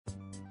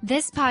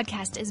This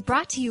podcast is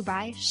brought to you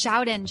by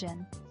Shout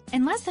Engine.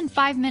 In less than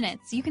 5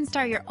 minutes, you can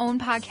start your own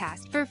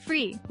podcast for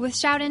free with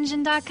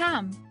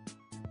shoutengine.com.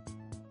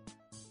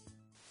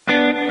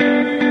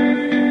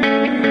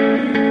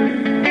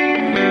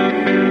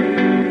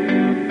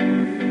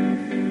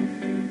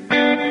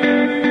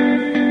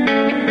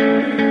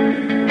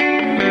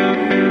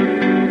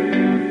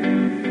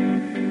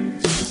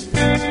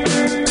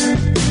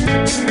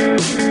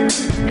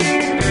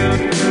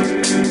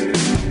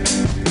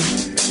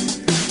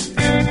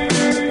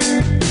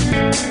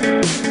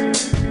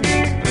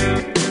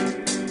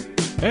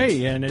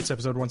 Hey, and it's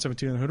episode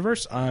 172 in the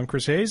Hoodiverse. I'm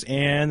Chris Hayes,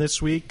 and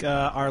this week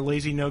our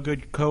lazy,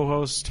 no-good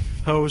host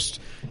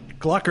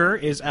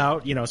Glucker is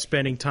out,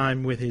 spending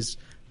time with his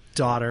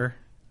daughter.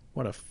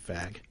 What a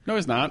fag. No,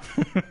 he's not.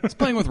 He's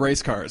playing with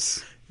race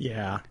cars.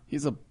 Yeah.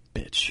 He's a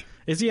bitch.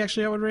 Is he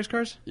actually out with race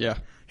cars? Yeah.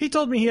 He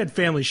told me he had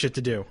family shit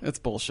to do. It's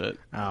bullshit.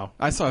 Oh.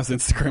 I saw his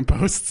Instagram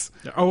posts.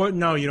 Oh,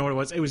 no, you know what it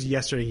was? It was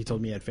yesterday he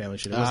told me he had family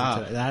shit. It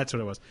wasn't today. That's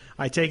what it was.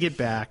 I take it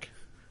back.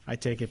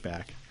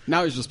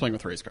 Now he's just playing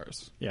with race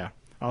cars. Yeah.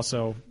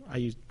 Also, I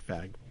use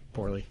fag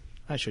poorly.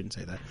 I shouldn't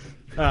say that.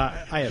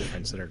 I have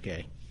friends that are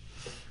gay.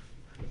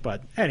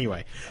 But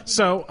anyway,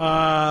 so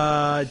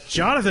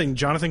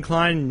Jonathan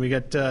Klein, we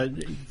got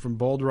from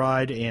Bold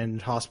Ride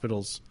and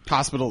Hospitals.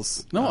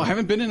 Hospitals. No, I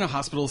haven't been in a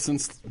hospital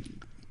since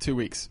 2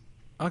 weeks.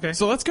 Okay.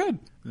 So that's good.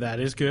 That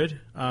is good.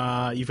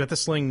 You've got the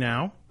sling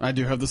now. I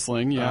do have the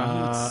sling,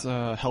 yeah. It's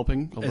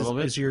helping a little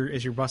bit. Is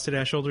your busted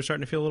ass shoulder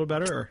starting to feel a little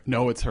better? Or?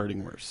 No, it's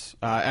hurting worse.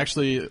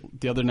 Actually,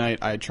 the other night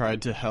I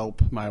tried to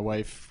help my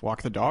wife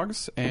walk the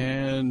dogs,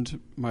 and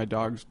my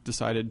dogs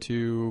decided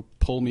to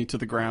pull me to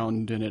the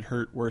ground, and it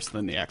hurt worse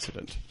than the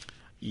accident.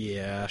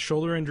 Yeah,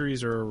 shoulder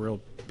injuries are a real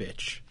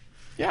bitch.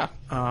 Yeah.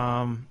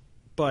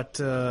 But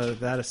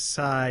that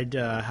aside,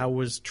 how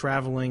was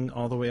traveling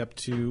all the way up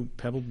to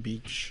Pebble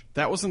Beach?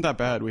 That wasn't that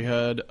bad. We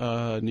had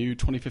a new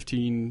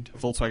 2015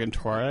 Volkswagen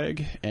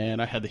Touareg, and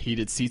I had the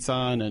heated seats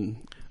on,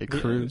 and it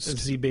cruised.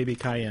 Z Baby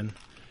Cayenne.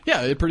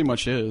 Yeah, it pretty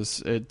much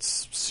is.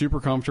 It's super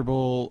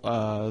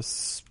comfortable,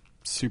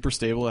 super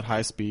stable at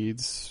high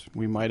speeds.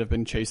 We might have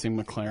been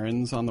chasing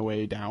McLarens on the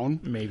way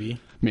down. Maybe,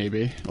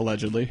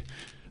 allegedly.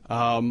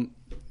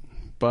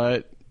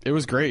 But it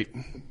was great.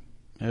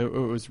 It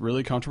was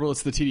really comfortable.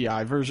 It's the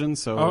TDI version,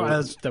 so... Oh, that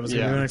was going to be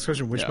my next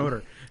question. Which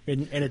motor?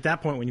 And at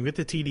that point, when you get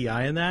the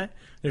TDI in that,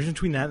 the difference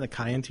between that and the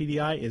Cayenne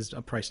TDI is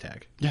a price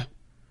tag. Yeah.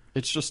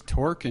 It's just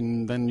torque,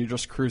 and then you're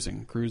just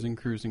cruising.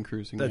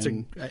 That's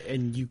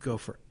and you go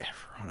forever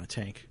on a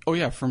tank. Oh,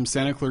 yeah. From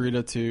Santa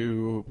Clarita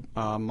to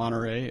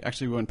Monterey.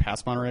 Actually, we went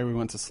past Monterey. We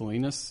went to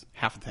Salinas.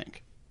 Half a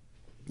tank.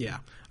 Yeah.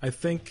 I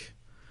think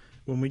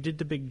when we did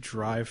the big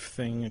drive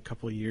thing a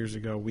couple of years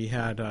ago, we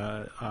had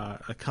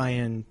a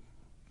Cayenne...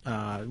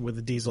 with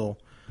a diesel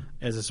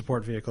as a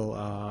support vehicle.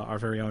 Our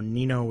very own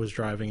Nino was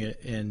driving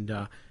it, and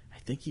I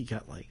think he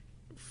got like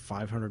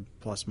 500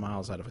 plus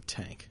miles out of a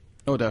tank.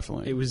 Oh,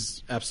 definitely. It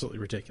was absolutely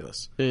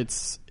ridiculous.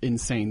 It's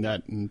insane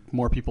that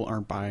more people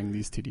aren't buying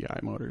these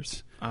TDI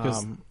motors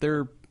because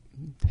they're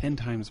 10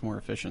 times more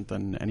efficient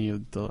than any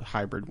of the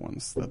hybrid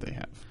ones that they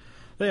have.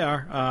 They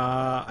are.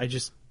 I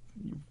just...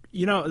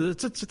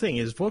 that's the thing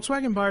is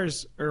Volkswagen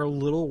buyers are a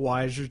little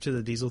wiser to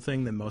the diesel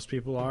thing than most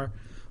people are,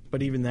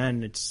 but even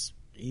then it's...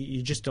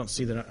 You just don't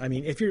see that. I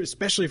mean,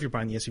 especially if you're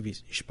buying the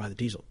SUVs, you should buy the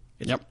diesel.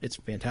 It's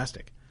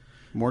fantastic.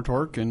 More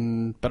torque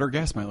and better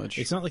gas mileage.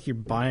 It's not like you're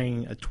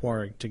buying a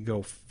Touareg to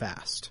go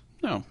fast.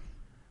 No.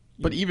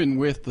 But even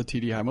with the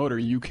TDI motor,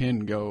 you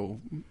can go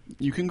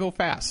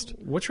fast.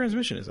 What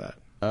transmission is that?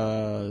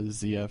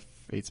 ZF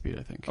 8-speed,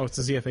 I think. Oh, it's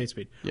a ZF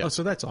 8-speed. Yeah. Oh,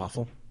 so that's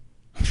awful.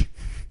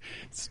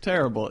 It's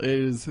terrible. It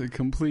is a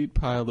complete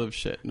pile of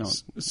shit. No.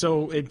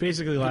 So it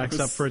basically lacks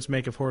up for its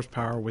make of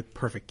horsepower with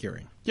perfect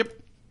gearing. Yep.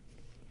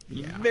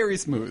 Yeah. Very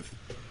smooth.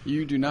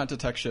 You do not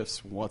detect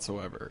shifts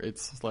whatsoever.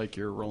 It's like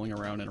you're rolling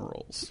around in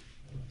rolls.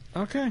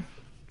 Okay.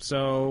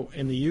 So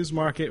in the used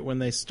market, when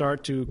they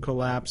start to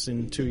collapse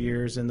in 2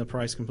 years and the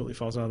price completely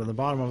falls out of the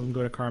bottom of them,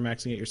 go to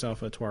CarMax and get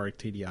yourself a Touareg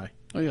TDI.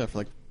 Oh, yeah, for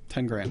like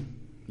 10 grand.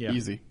 Yeah.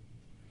 Easy.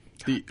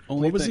 The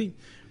only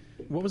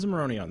What was the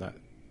Maroni on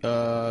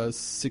that?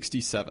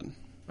 67.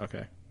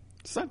 Okay.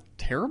 Is that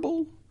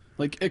terrible?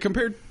 Like,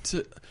 compared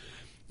to...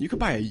 You could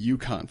buy a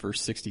Yukon for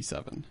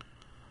 67.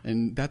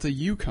 And that's a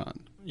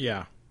Yukon.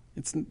 Yeah.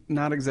 It's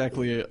not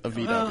exactly a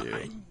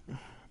VW.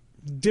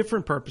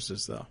 Different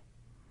purposes, though.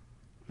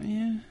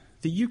 Yeah.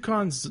 The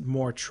Yukon's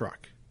more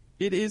truck.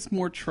 It is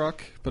more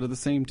truck, but at the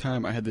same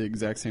time, I had the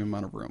exact same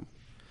amount of room.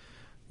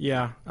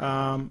 Yeah.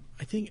 I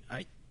think,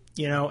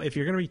 if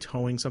you're going to be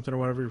towing something or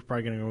whatever, you're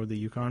probably going to go with the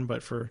Yukon.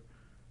 But for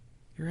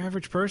your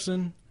average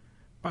person,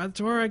 buy the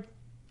Touareg.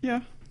 Yeah.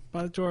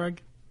 Buy the Touareg.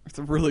 It's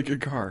a really good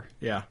car.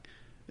 Yeah.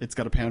 It's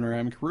got a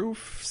panoramic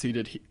roof,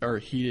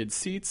 heated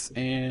seats,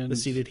 and... The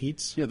seated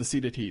heats? Yeah, the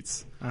seated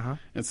heats. Uh-huh.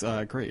 It's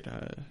great.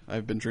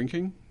 I've been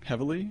drinking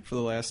heavily for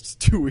the last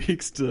 2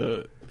 weeks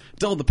to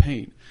dull the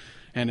pain,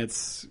 and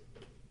it's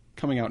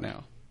coming out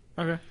now.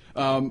 Okay.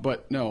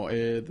 But no,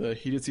 the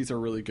heated seats are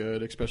really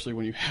good, especially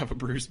when you have a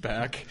bruised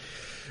back.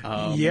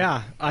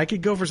 Yeah, I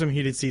could go for some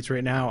heated seats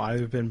right now.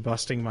 I've been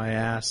busting my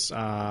ass.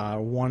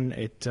 One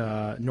at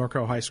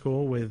Norco High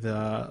School with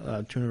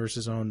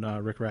Tuniverse's own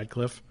Rick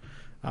Radcliffe.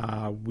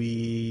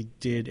 We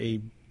did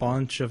a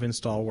bunch of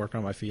install work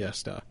on my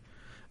Fiesta.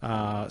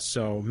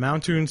 So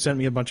Mountoon sent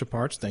me a bunch of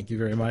parts. Thank you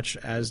very much.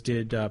 As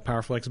did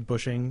Powerflex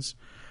bushings.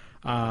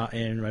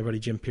 And my buddy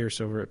Jim Pierce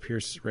over at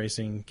Pierce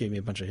Racing gave me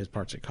a bunch of his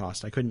parts at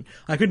cost. I couldn't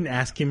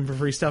ask him for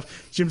free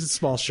stuff. Jim's a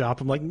small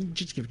shop. I'm like,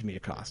 just give it to me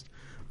at cost.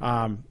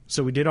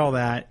 So we did all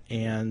that,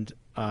 and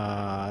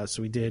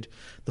so we did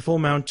the full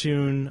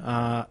Mountoon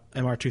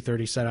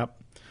MR230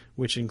 setup,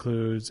 which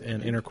includes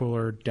an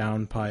intercooler,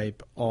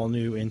 downpipe, all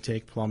new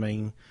intake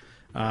plumbing,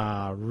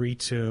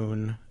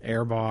 retune,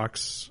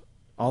 airbox,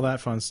 all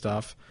that fun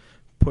stuff.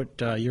 Put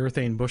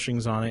urethane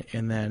bushings on it,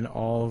 and then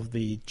all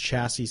the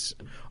chassis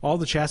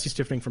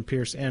stiffening from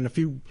Pierce. And a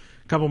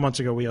couple months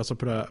ago, we also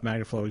put a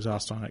MagnaFlow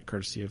exhaust on it,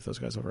 courtesy of those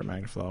guys over at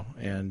MagnaFlow.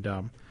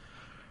 And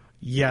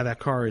yeah, that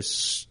car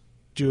is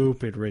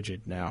stupid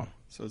rigid now.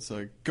 So it's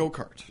a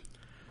go-kart.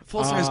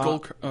 Full-size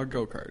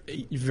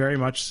go-kart. Very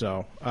much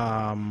so.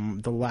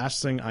 The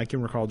last thing I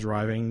can recall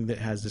driving that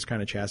has this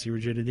kind of chassis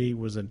rigidity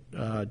was a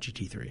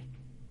GT3.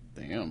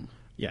 Damn.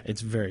 Yeah,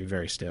 it's very,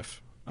 very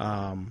stiff.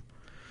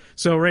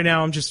 So right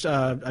now I'm just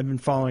I've been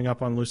following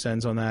up on loose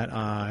ends on that.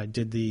 I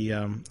did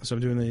so I'm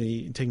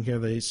doing taking care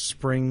of the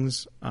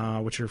springs,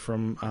 which are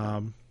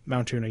from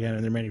Mountoon again,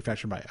 and they're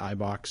manufactured by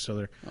iBox, so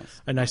they're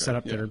a nice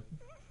setup that are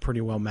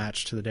pretty well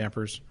matched to the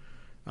dampers.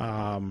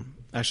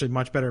 Actually,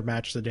 much better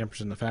match to the dampers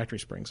than the factory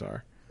springs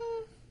are.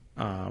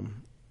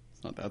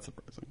 It's not that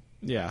surprising.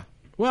 Yeah.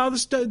 Well,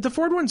 the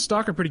Ford ones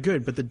stock are pretty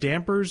good, but the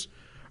dampers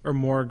are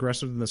more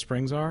aggressive than the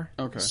springs are.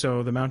 Okay.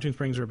 So the Mountoon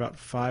springs are about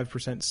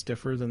 5%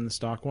 stiffer than the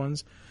stock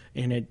ones,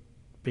 and it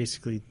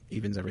basically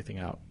evens everything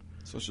out.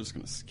 So it's just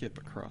going to skip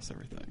across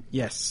everything.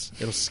 Yes,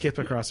 it'll skip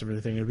across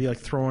everything. It'll be like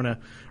throwing a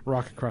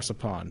rock across a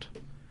pond.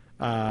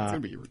 It's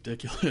going to be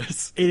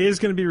ridiculous. It is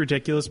going to be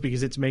ridiculous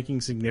because it's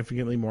making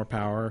significantly more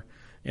power,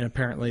 and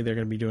apparently they're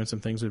going to be doing some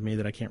things with me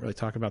that I can't really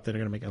talk about that are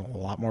going to make a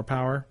lot more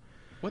power.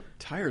 What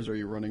tires are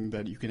you running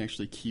that you can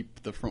actually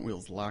keep the front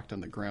wheels locked on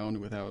the ground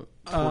without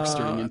torque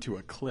starting into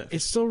a cliff?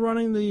 It's still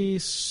running the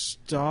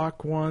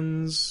stock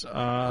ones.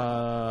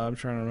 I'm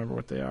trying to remember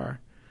what they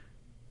are.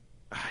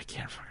 I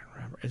can't fucking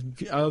remember.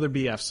 Oh, they're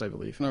BFs, I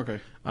believe. Okay.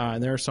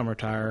 And they're a summer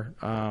tire.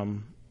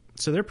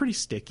 So they're pretty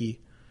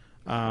sticky.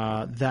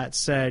 That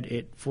said,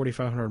 at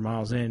 4,500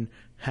 miles in,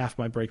 half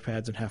my brake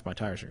pads and half my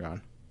tires are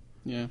gone.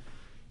 Yeah.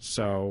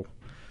 So...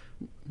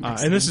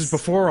 and this is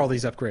before all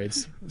these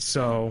upgrades,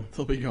 so...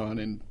 They'll be gone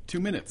in 2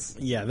 minutes.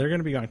 Yeah, they're going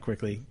to be gone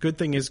quickly. Good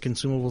thing is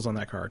consumables on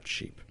that car are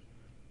cheap.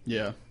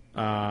 Yeah.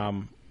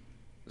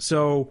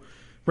 So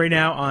right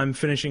now I'm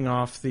finishing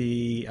off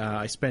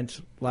I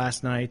spent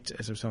last night,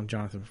 as I was telling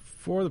Jonathan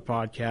before the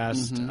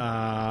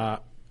podcast,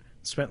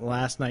 spent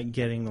last night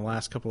getting the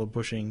last couple of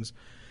bushings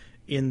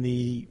in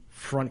the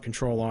front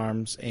control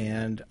arms,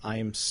 and I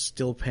am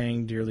still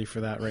paying dearly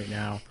for that right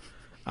now.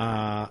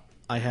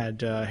 I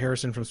had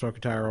Harrison from Smoker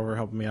Tire over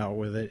helping me out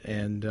with it,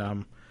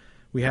 and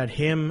we had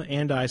him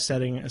and I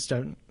standing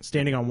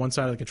on one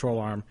side of the control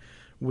arm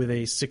with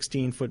a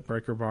 16-foot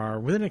breaker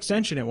bar with an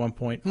extension at one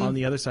point on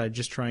the other side,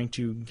 just trying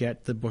to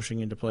get the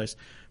bushing into place.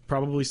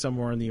 Probably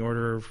somewhere in the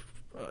order of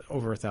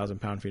over 1,000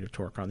 pound-feet of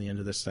torque on the end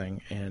of this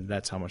thing, and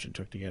that's how much it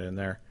took to get in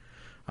there.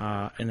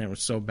 And it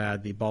was so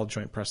bad, the ball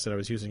joint press that I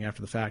was using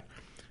after the fact,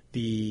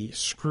 the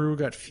screw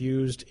got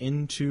fused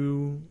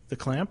into the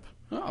clamp.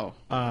 Oh.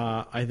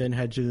 I then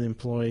had to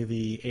employ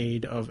the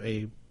aid of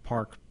a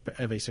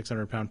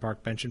 600-pound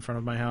park bench in front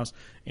of my house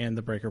and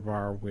the breaker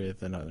bar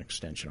with another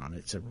extension on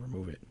it to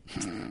remove it.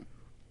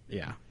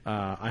 Yeah.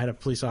 I had a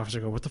police officer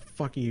go, "What the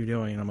fuck are you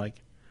doing?" And I'm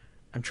like,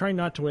 "I'm trying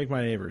not to wake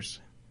my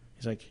neighbors."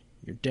 He's like,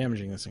 "You're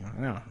damaging this thing." I'm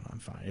like, "No, I'm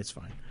fine. It's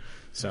fine."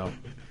 So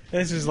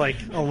this is like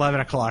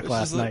 11 o'clock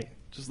last night.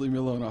 Just leave me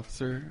alone,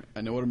 officer.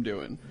 I know what I'm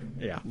doing.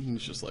 Yeah. And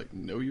it's just like,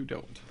 no, you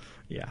don't.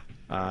 Yeah.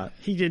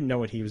 He didn't know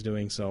what he was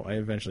doing, so I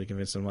eventually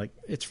convinced him, like,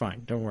 it's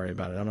fine. Don't worry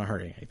about it. I'm not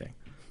hurting anything.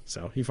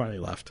 So he finally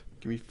left.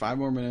 Give me 5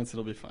 more minutes.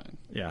 It'll be fine.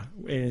 Yeah.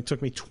 And it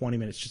took me 20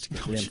 minutes just to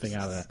get the damn thing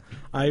out of that.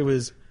 I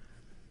was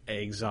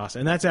exhausted.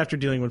 And that's after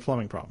dealing with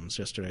plumbing problems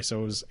yesterday.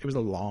 So it was a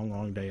long,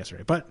 long day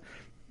yesterday. But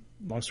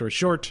long story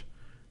short,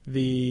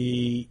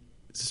 the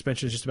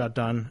suspension is just about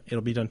done.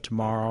 It'll be done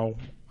tomorrow.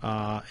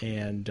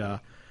 And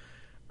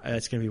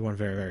it's going to be one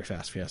very, very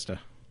fast Fiesta.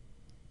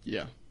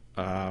 Yeah.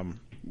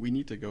 We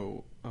need to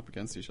go up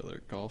against each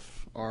other.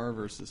 Golf R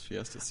versus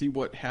Fiesta. See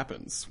what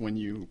happens when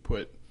you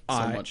put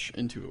so much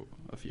into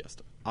a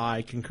Fiesta.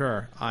 I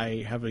concur.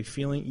 I have a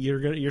feeling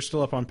you're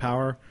still up on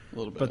power, A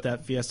little bit. but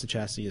that Fiesta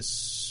chassis is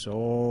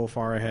so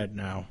far ahead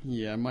now.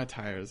 Yeah, my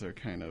tires are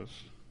kind of...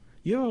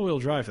 You have all-wheel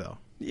drive, though.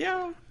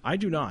 Yeah. I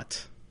do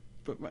not.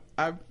 But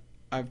I've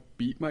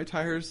beat my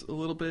tires a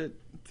little bit.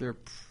 They're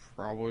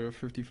probably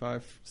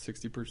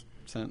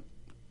 55-60%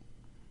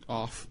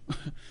 off.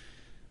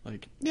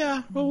 Like,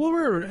 Yeah, well,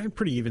 we're in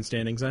pretty even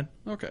standings then.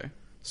 okay.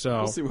 So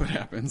We'll see what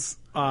happens.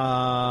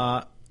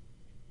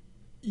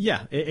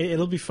 Yeah,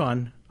 it'll be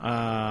fun.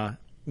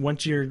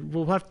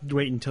 We'll have to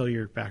wait until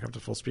you're back up to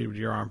full speed with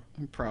your arm.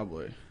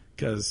 Probably.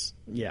 Because,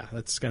 yeah,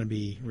 that's going to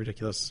be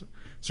ridiculous.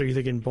 So you're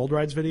thinking Bold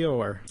Rides video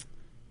or?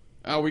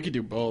 Oh, we could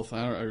do both.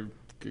 I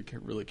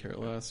could really care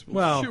less.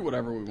 Well, shoot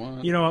whatever we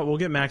want. You know what? We'll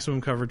get maximum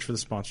coverage for the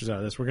sponsors out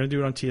of this. We're going to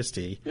do it on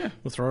TSD. Yeah.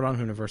 We'll throw it on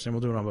Hooniverse, and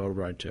we'll do it on Bold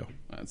Ride, too.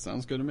 That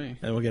sounds good to me.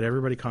 And we'll get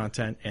everybody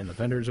content, and the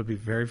vendors will be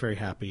very, very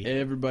happy.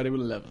 Everybody will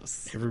love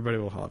us. Everybody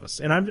will love us.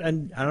 And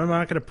I'm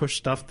not going to push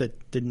stuff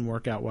that didn't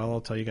work out well.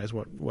 I'll tell you guys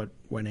what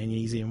went in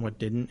easy and what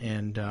didn't.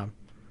 And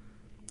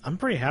I'm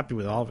pretty happy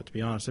with all of it, to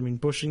be honest. I mean,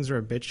 bushings are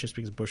a bitch just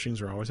because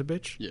bushings are always a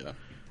bitch. Yeah.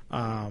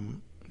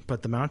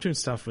 But the Mountune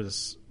stuff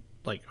was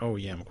like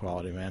OEM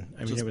quality, man. I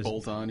mean, Just it was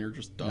bolt on, you're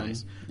just done.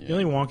 nice. Yeah. The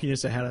only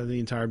wonkiness I had of the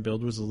entire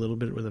build was a little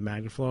bit with the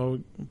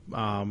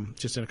MagnaFlow,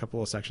 just in a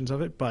couple of sections of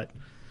it. But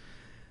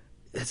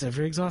it's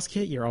every exhaust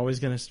kit. You're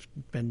always going to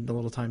spend a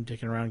little time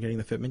dicking around getting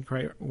the fitment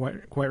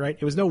quite right.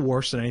 It was no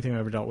worse than anything I've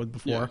ever dealt with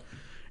before. Yeah.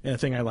 And the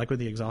thing I like with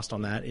the exhaust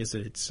on that is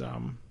that it's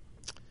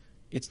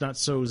not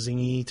so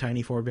zingy,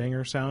 tiny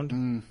four-banger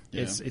sound.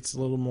 Yeah. It's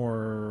a little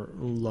more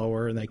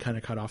lower, and they kind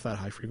of cut off that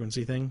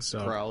high-frequency thing.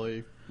 So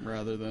Growly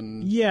rather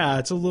than... yeah,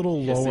 it's a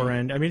little hissy. lower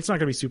end. I mean, it's not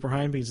going to be super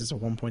high because it's a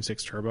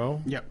 1.6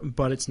 turbo. Yep.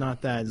 But it's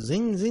not that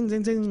zing, zing,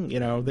 zing, zing,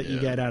 that you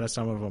Yeah. get out of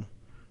some of them.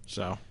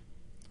 So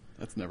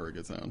That's never a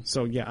good sound.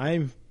 So, yeah,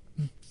 I'm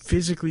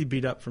physically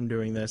beat up from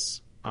doing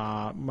this.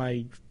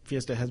 My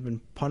Fiesta has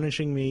been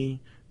punishing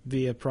me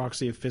via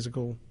proxy of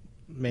physical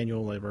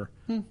manual labor,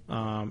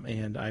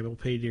 and I will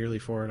pay dearly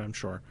for it, I'm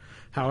sure.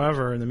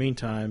 However, in the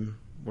meantime,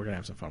 we're going to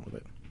have some fun with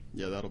it.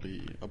 Yeah, that'll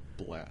be a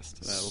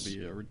blast. That'll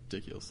be a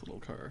ridiculous little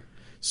car.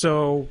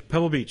 So,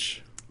 Pebble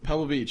Beach.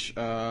 Pebble Beach,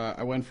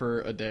 I went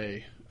for a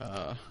day.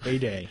 A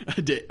day.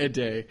 a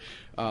day,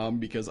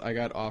 because I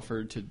got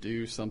offered to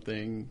do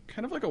something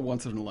kind of like a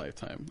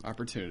once-in-a-lifetime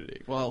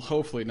opportunity. Well,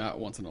 hopefully not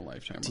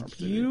once-in-a-lifetime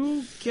opportunity.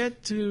 You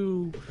get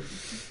to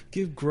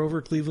give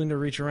Grover Cleveland a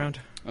reach around?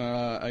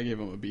 I gave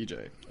him a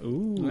BJ.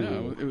 Ooh.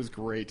 Yeah, it was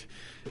great.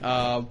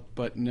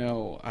 But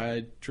no,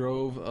 I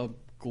drove a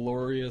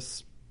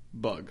glorious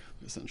bug,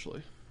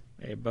 essentially.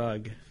 A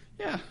bug.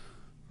 Yeah.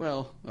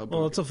 Well,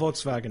 Well, it's a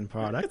Volkswagen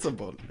product. It's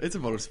a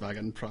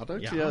Volkswagen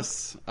product, Yeah.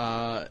 yes.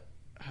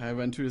 I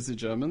went to the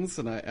Germans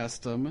and I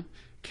asked them,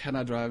 can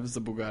I drive the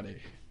Bugatti?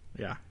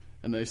 Yeah.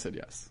 And they said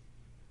yes.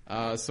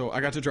 So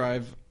I got to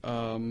drive, I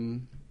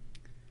don't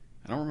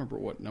remember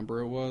what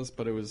number it was,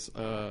 but it was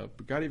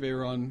Bugatti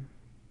Veyron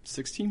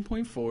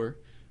 16.4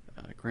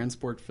 Grand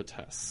Sport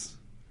Vitesse.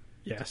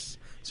 Yes.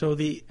 So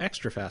the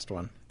extra fast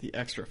one. The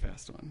extra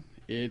fast one.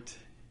 It's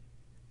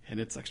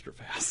extra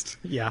fast.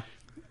 Yeah.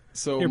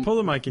 So Here, pull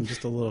the mic in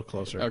just a little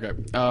closer.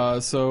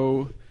 Okay.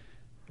 So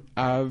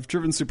I've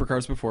driven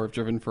supercars before. I've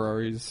driven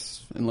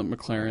Ferraris and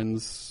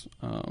McLarens,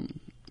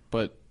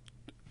 but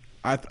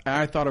I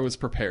thought I was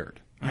prepared.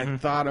 I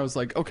thought I was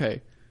like,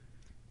 okay,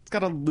 it's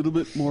got a little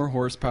bit more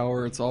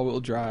horsepower. It's all-wheel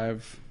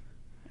drive.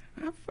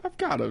 I've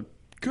got a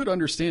good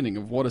understanding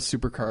of what a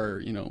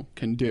supercar,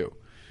 can do.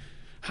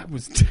 I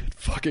was dead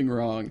fucking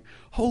wrong.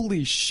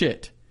 Holy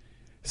shit.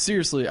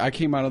 Seriously, I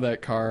came out of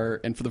that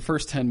car, and for the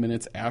first 10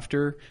 minutes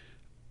after,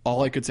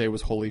 all I could say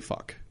was, holy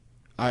fuck.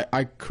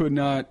 I could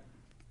not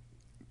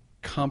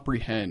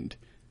comprehend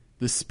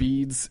the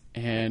speeds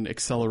and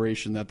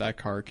acceleration that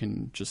car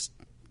can just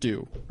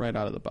do right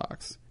out of the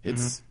box.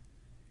 It's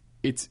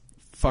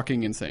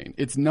fucking insane.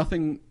 It's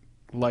nothing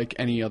like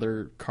any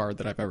other car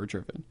that I've ever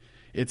driven.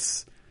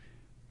 It's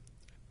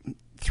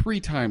 3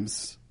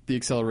 times the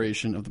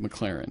acceleration of the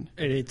McLaren.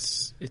 And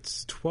it's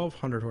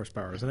 1,200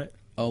 horsepower, isn't it?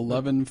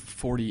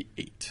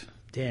 1148.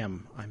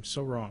 Damn, I'm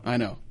so wrong. I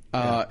know.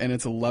 And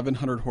it's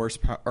 1,100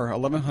 horsepower or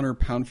 1,100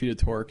 pound-feet of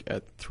torque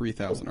at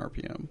 3,000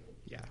 RPM.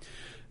 Yeah.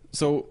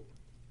 So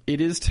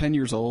it is 10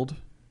 years old.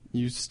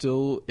 You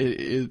still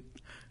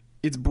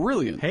it's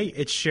brilliant. Hey,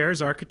 it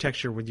shares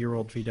architecture with your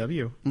old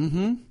VW.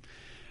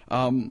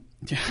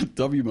 Yeah,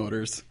 W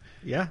Motors.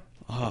 Yeah.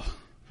 Oh.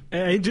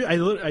 I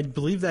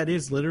believe that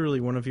is literally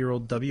one of your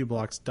old W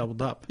blocks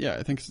doubled up. Yeah,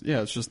 I think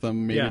it's just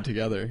them mated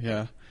together.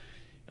 Yeah.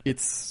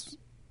 It's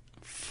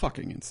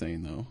fucking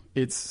insane though.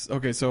 It's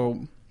okay,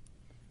 so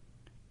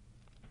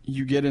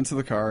you get into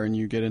the car and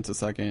you get into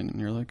second and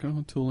you're like,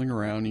 oh, tooling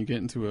around. You get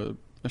into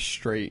a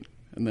straight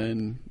and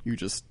then you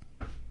just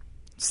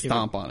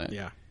stomp on it.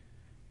 Yeah.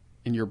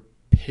 And you're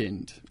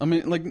pinned. I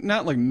mean,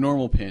 not like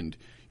normal pinned.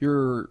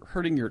 You're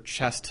hurting your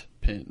chest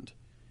pinned.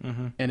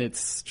 And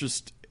it's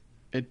just,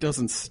 it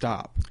doesn't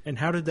stop. And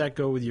how did that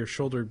go with your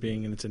shoulder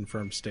being in its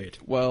infirm state?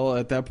 Well,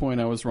 at that point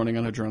I was running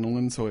on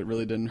adrenaline, so it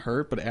really didn't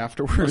hurt. But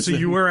afterwards... So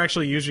you were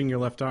actually using your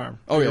left arm.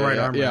 Oh, your yeah, right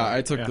arm. yeah.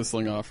 I took the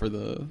sling off for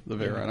the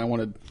Veyron. I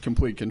wanted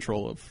complete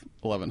control of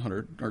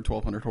 1,100 or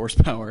 1,200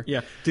 horsepower.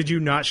 Yeah. Did you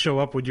not show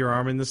up with your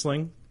arm in the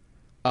sling?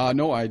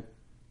 No, I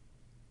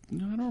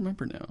don't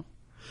remember now.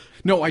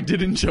 No, I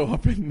didn't show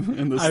up in the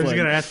I was sling.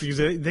 going to ask because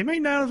they may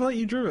not have let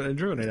you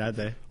driven it, had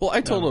they? Well,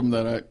 I told them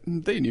that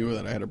they knew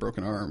that I had a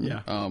broken arm,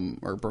 Yeah.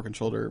 or a broken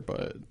shoulder,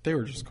 but they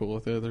were just cool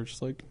with it. They're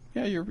just like,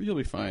 yeah, you'll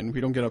be fine.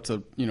 We don't get up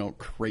to,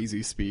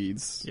 crazy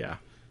speeds. Yeah.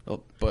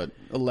 But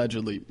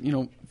allegedly,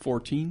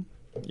 14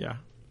 Yeah.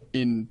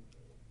 in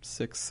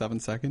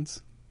 6-7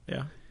 seconds.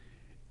 Yeah.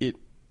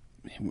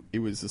 It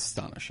was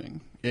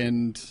astonishing.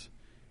 And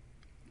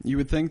you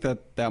would think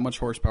that much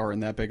horsepower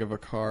in that big of a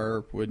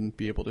car wouldn't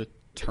be able to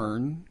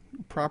turn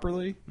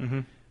properly.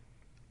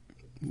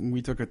 Mm-hmm.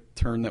 We took a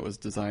turn that was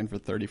designed for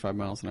 35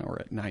 miles an hour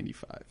at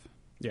 95.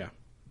 Yeah.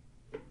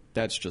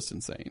 That's just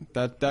insane.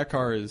 That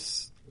car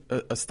is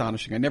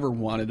astonishing. I never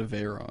wanted a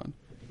Veyron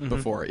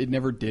before. It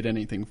never did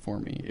anything for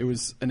me. It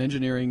was an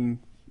engineering,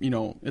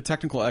 a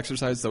technical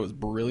exercise that was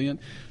brilliant.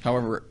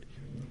 However,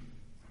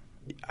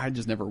 I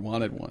just never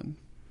wanted one.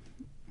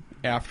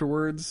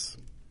 Afterwards,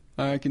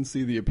 I can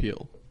see the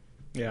appeal.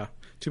 Yeah.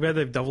 Too bad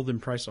they've doubled in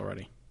price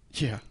already.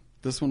 Yeah.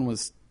 This one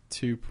was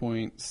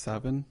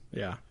 2.7.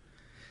 Yeah.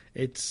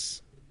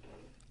 It's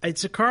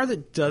a car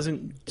that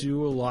doesn't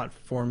do a lot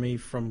for me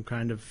from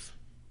kind of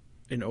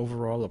an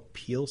overall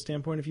appeal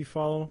standpoint, if you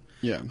follow.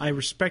 Yeah. I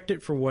respect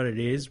it for what it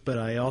is, but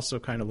I also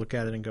kind of look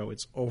at it and go,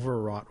 it's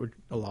overwrought with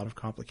a lot of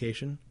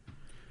complication.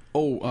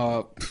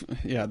 Oh,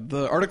 yeah.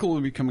 The article will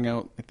be coming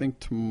out, I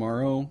think,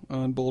 tomorrow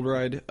on Bold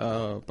Ride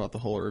about the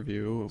whole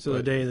review. So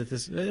the day that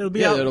it'll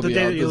be out the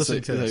day that you're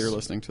listening to this. That you're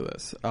listening to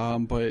this.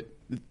 But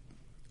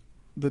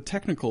the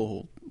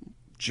technical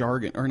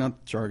jargon, or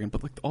not jargon,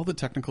 but like all the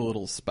technical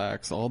little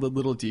specs, all the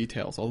little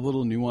details, all the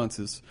little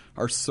nuances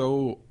are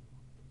so,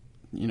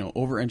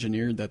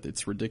 over-engineered that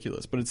it's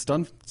ridiculous. But it's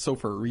done so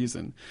for a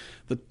reason.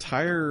 The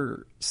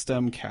tire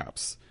stem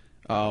caps,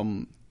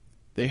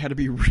 they had to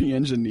be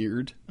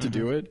re-engineered to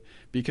do it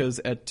because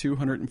at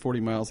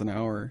 240 miles an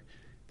hour,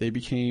 they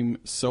became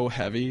so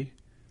heavy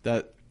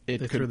that They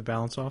threw the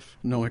balance off?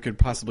 No, it could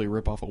possibly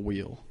rip off a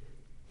wheel.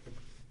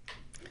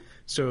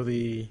 So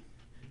the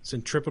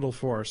centripetal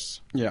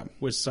force Yeah.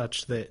 was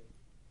such that,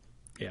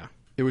 yeah.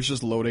 It was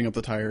just loading up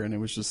the tire, and it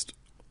was just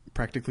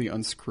practically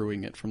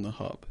unscrewing it from the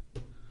hub.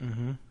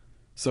 Mm-hmm.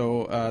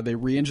 So they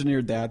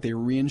re-engineered that. They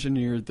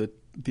re-engineered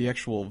the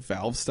actual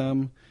valve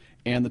stem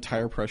and the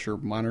tire pressure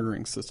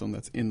monitoring system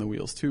that's in the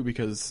wheels too,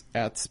 because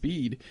at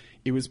speed,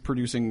 it was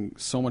producing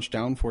so much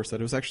downforce that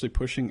it was actually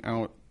pushing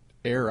out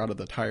air out of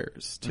the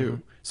tires too.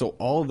 Mm-hmm. So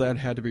all of that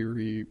had to be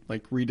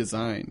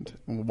redesigned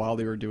while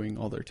they were doing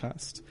all their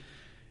tests.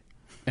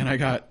 And I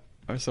got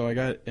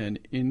an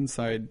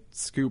inside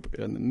scoop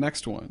in the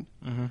next one,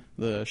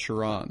 the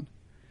Chiron.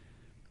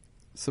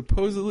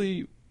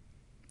 Supposedly,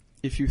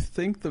 if you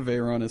think the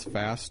Veyron is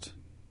fast,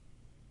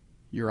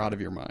 you're out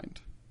of your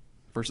mind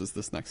versus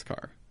this next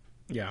car.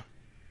 Yeah.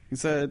 He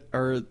said,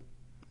 or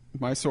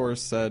my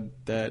source said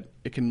that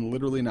it can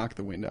literally knock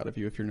the wind out of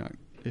you if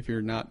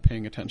you're not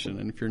paying attention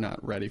and if you're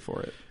not ready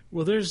for it.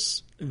 Well,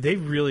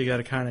 they've really got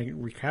to kind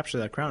of recapture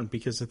that crown,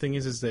 because the thing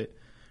is that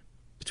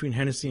between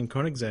Hennessy and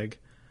Koenigsegg,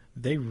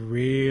 they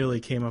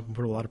really came up and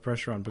put a lot of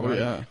pressure on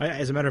Bugatti. Oh, yeah.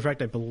 As a matter of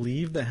fact, I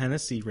believe that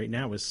Hennessy right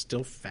now is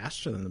still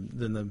faster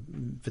than the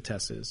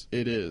Vitesse is.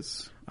 It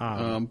is.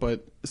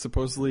 But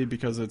supposedly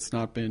because it's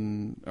not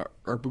been...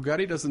 Or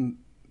Bugatti doesn't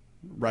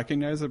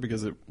recognize it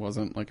because it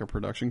wasn't like a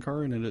production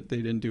car, and they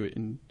didn't do it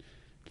in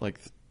like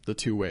the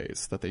two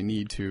ways that they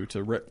need to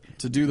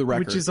do the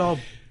record. Which is all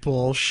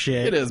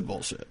bullshit. It is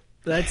bullshit.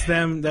 That's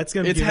them. That's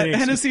going to be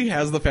Hennessy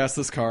has the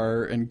fastest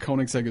car, and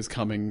Koenigsegg is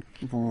coming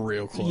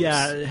real close.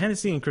 Yeah,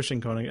 Hennessy and Christian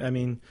Koenig. I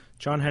mean,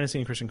 John Hennessy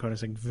and Christian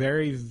Koenigsegg,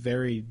 very,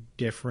 very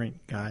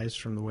different guys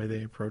from the way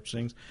they approach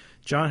things.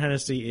 John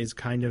Hennessy is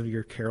kind of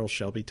your Carroll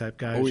Shelby type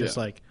guy. Oh, just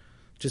like,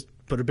 just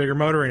put a bigger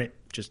motor in it.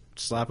 Just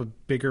slap a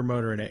bigger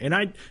motor in it. And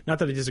not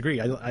that I disagree.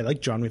 I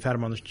like John. We've had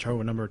him on the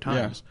show a number of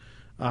times.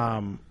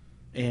 Yeah.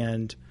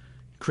 And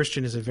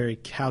Christian is a very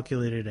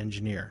calculated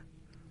engineer.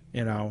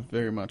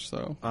 Very much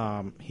so.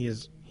 He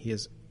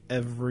is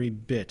every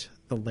bit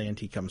the land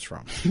he comes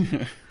from.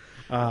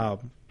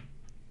 And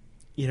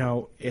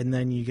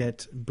then you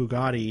get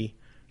Bugatti,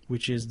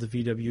 which is the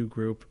VW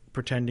group,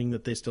 pretending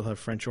that they still have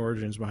French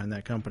origins behind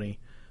that company,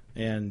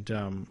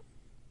 and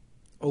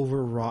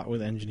overwrought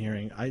with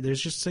engineering.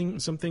 There's just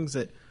some things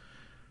that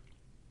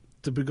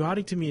the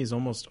Bugatti to me is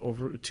almost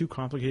too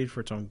complicated for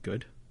its own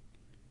good.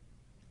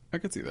 I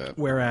could see that.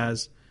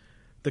 Whereas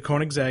the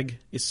Koenigsegg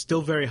is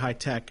still very high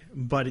tech,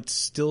 but it's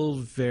still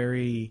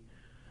very...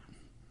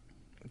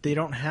 They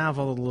don't have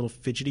all the little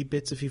fidgety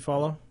bits, if you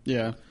follow.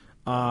 Yeah.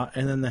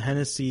 And then the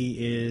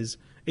Hennessy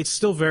it's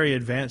still very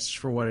advanced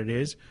for what it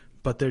is,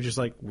 but they're just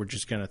like, we're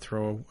just going to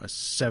throw a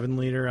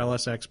 7-liter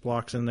LSX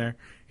blocks in there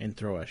and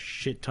throw a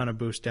shit ton of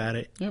boost at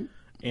it. Yep.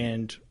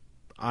 And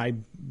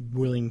I'm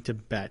willing to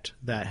bet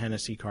that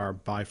Hennessy car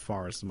by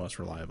far is the most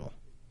reliable.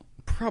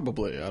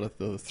 Probably out of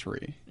the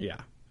three.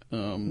 Yeah.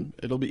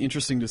 It'll be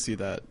interesting to see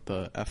the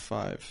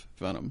F5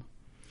 Venom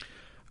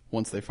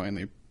once they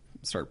finally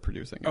start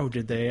producing it. Oh,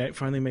 did they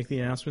finally make the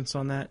announcements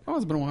on that? Oh,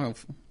 it's been a while.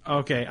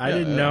 Okay, I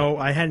didn't know.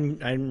 I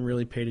hadn't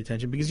really paid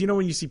attention because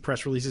when you see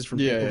press releases from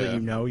people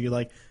that you're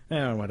like,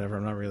 whatever.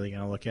 I'm not really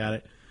going to look at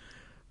it.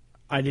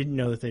 I didn't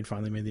know that they'd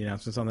finally made the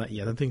announcements on that.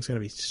 Yeah, that thing's going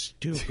to be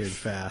stupid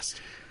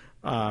fast.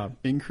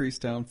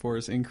 Increased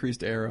downforce,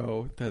 increased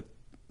aero.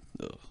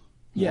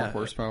 More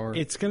horsepower.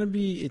 It's gonna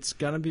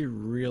be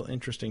real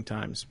interesting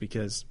times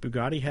because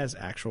Bugatti has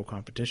actual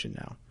competition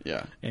now.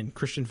 Yeah, and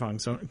Christian von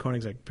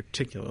Koenigsegg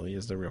particularly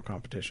is the real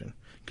competition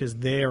because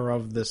they are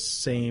of the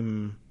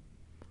same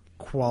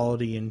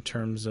quality in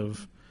terms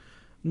of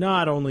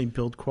not only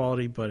build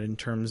quality but in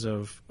terms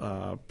of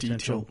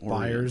potential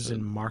buyers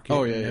and market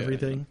and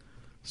everything. Yeah.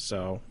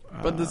 So,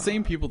 but the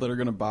same people that are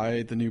going to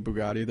buy the new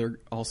Bugatti, they're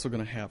also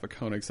going to have a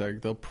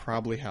Koenigsegg. They'll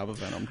probably have a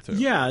Venom too.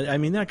 Yeah, I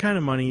mean that kind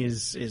of money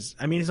is.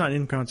 I mean, it's not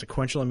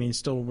inconsequential. I mean,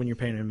 still when you're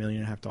paying $1.5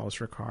 million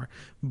for a car,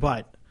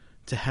 but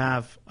to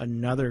have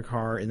another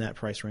car in that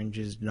price range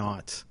is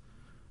not,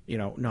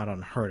 not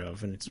unheard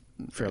of, and it's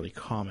fairly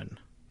common.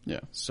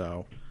 Yeah.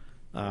 So,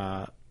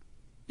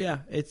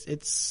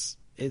 it's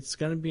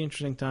going to be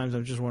interesting times.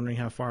 I'm just wondering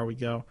how far we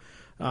go.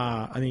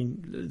 I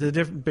mean,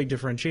 the big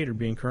differentiator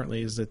being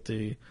currently is that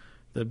the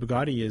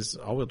Bugatti is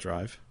all-wheel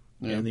drive,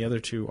 and the other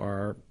two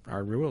are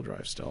rear-wheel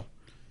drive still.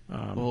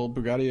 Well,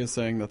 Bugatti is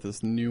saying that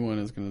this new one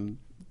is going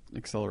to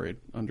accelerate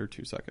under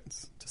 2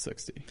 seconds to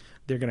 60.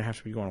 They're going to have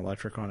to be going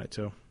electric on it,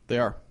 too. They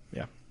are.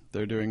 Yeah.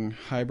 They're doing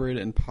hybrid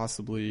and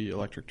possibly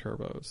electric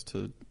turbos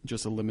to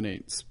just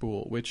eliminate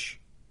spool, which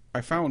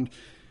I found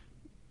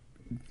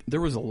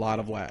there was a lot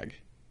of lag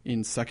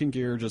in second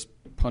gear, just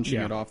punching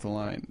it off the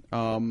line.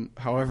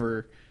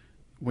 However,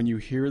 when you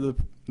hear the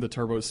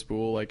turbo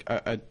spool, like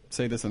I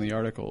say this in the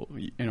article,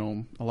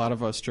 a lot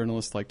of us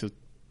journalists like to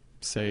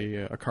say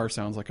a car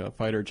sounds like a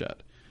fighter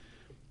jet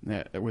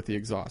with the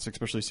exhaust,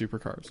 especially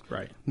supercars.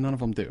 Right. None of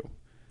them do.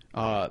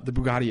 The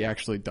Bugatti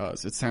actually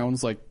does. It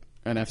sounds like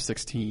an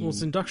F-16. Well,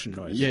 it's induction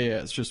noise. Yeah,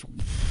 it's just...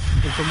 And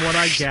from what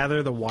I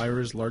gather, the wire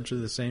is largely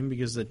the same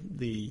because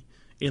the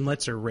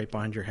inlets are right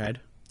behind your head.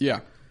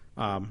 Yeah.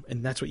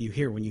 And that's what you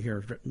hear when you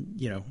hear,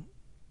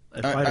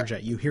 a fighter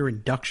jet. You hear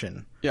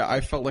induction. Yeah, I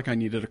felt like I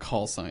needed a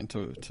call sign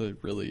to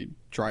really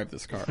drive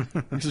this car.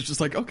 It's just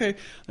like, okay,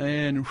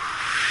 and...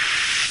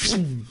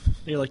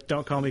 You're like,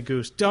 don't call me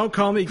Goose. Don't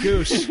call me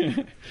Goose.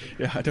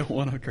 Yeah, I don't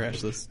want to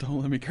crash this.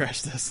 Don't let me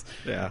crash this.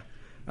 Yeah.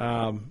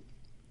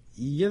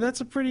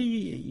 That's a pretty...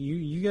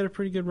 You got a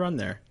pretty good run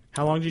there.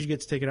 How long did you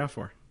get to take it out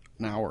for?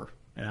 An hour.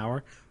 An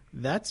hour?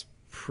 That's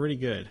pretty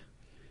good.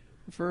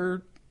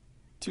 For...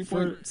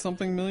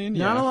 2-point-something million?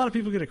 Not a lot of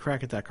people get a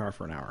crack at that car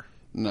for an hour.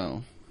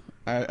 No.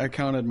 I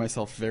counted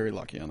myself very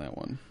lucky on that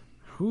one.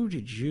 Who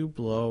did you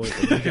blow at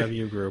the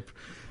VW group?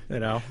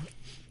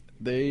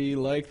 They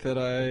like that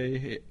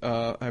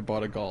I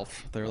bought a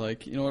Golf. They're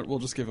like, you know what, we'll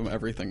just give them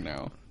everything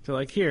now. They're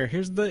like,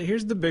 here's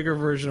the bigger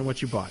version of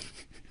what you bought.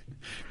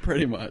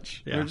 Pretty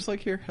much. Yeah. They're just like,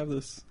 here, have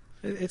this.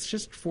 It's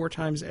just 4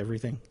 times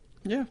everything.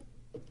 Yeah.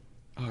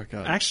 Oh,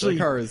 God. Actually,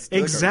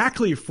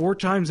 exactly 4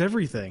 times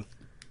everything.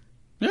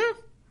 Yeah.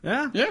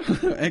 Yeah. Yeah,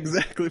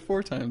 exactly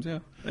 4 times, yeah.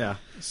 Yeah,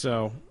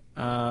 so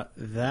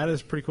that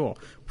is pretty cool.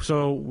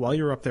 So while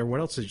you were up there,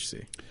 what else did you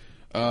see?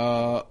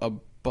 A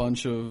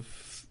bunch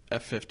of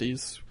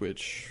F-50s,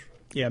 which...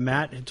 Yeah,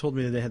 Matt had told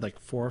me that they had like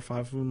 4 or 5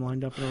 of them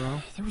lined up in a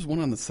row. There was one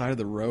on the side of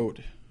the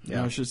road.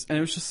 Yeah. And it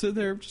was just sitting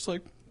there, just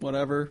like,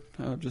 whatever,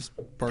 just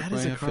park my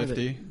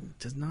F-50.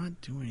 Does not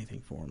do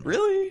anything for me.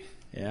 Really?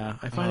 Yeah,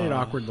 I find it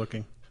awkward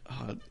looking.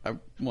 I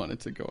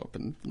wanted to go up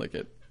and lick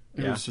it.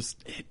 It Yeah. was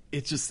just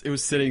it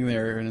was sitting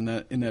there and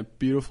in that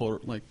beautiful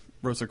like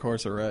Rosa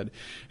Corsa red, and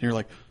you're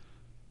like,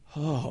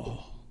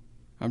 oh,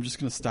 I'm just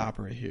gonna stop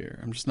right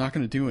here. I'm just not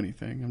gonna do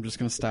anything. I'm just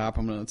gonna stop.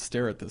 I'm gonna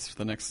stare at this for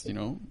the next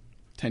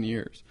 10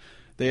 years.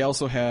 They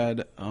also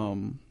had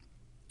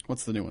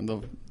what's the new one?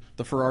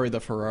 The Ferrari, the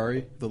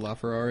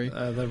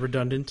LaFerrari. The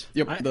redundant.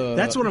 Yep.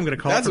 That's what I'm going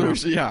to call it.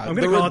 I'm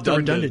going to call it the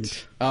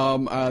redundant.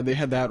 They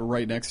had that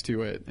right next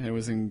to it, and it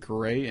was in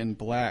gray and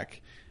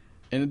black,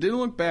 and it didn't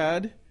look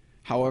bad.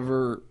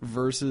 However,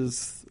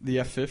 versus the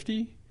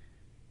F50,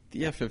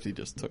 the F50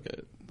 just took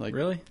it. Like,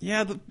 really?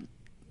 Yeah.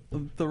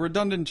 The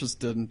redundant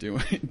just didn't do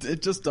it.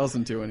 It just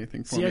doesn't do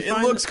anything for me. It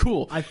find looks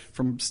cool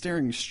from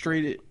staring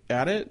straight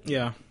at it.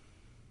 Yeah.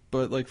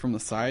 But like from the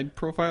side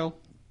profile.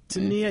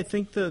 To me, I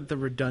think the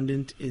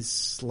redundant is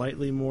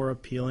slightly more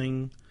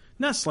appealing.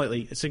 Not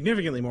slightly,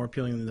 significantly more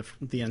appealing than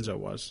the Enzo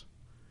was.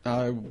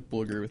 I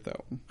will agree with that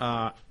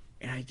one.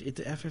 And the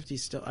F50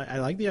 still... I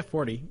like the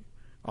F40,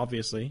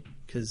 obviously,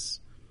 because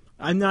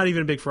I'm not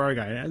even a big Ferrari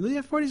guy. The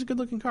F40 is a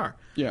good-looking car.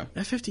 Yeah.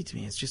 F50 to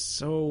me is just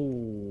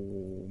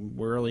so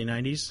early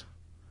 90s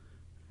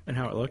and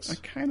how it looks. I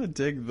kind of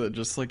dig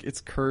just like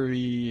it's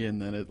curvy and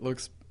then it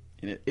looks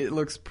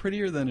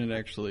prettier than it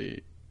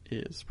actually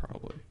is,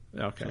 probably.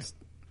 Okay.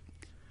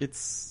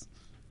 It's...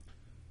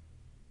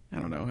 I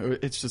don't know.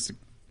 It's just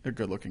a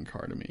good-looking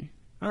car to me.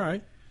 All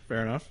right.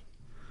 Fair enough.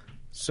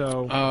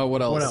 So,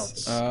 what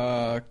else?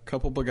 A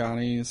couple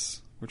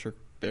Bugattis, which are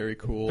very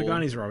cool.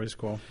 Bugattis are always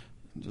cool.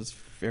 Just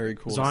very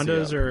cool. Zondas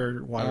to see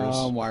or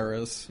wires?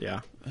 Wires.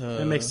 Yeah,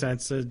 that makes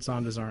sense. The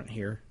Zondas aren't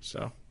here,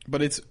 so.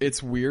 But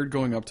it's weird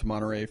going up to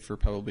Monterey for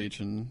Pebble Beach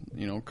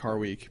and Car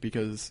Week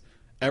because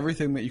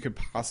everything that you could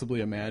possibly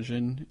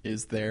imagine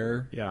is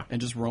there, and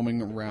just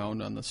roaming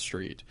around on the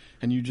street,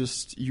 and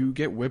you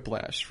get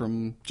whiplash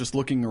from just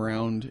looking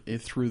around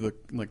through the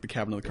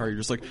cabin of the car. You're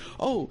just like,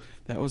 oh,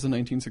 that was a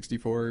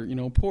 1964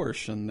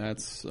 Porsche, and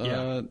that's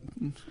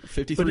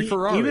 53 but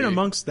Ferrari. Even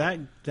amongst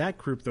that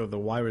group though, the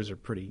wires are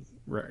pretty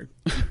rare.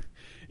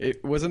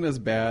 It wasn't as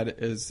bad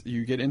as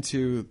you get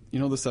into, the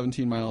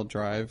 17-mile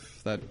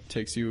drive that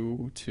takes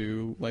you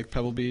to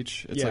Pebble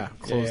Beach. It's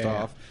closed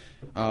off.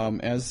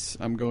 As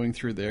I'm going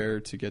through there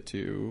to get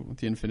to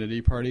the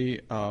Infinity Party,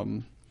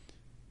 4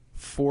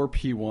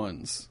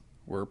 P1s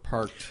were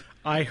parked.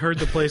 I heard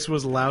the place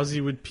was lousy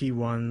with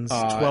P1s,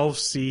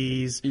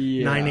 12Cs,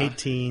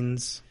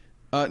 918s.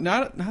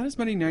 Not as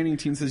many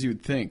 918s as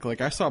you'd think.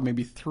 I saw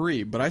maybe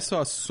 3, but I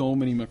saw so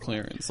many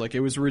McLarens. It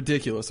was a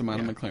ridiculous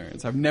amount of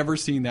McLarens. I've never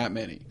seen that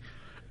many.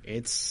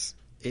 It's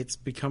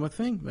become a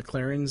thing.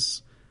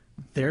 McLarens,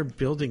 they're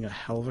building a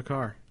hell of a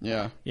car.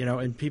 Yeah.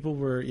 And people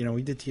were,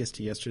 we did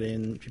TST yesterday,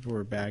 and people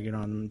were bagging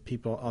on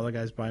all the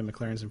guys buying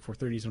McLarens and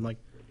 430s. And I'm like,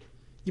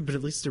 yeah, but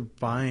at least they're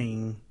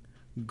buying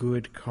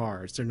good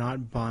cars. They're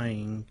not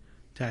buying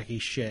tacky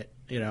shit,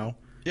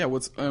 Yeah,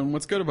 what's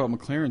good about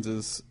McLarens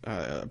is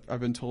I've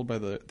been told by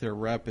their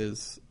rep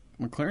is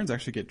McLarens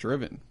actually get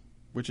driven,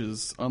 which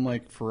is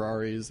unlike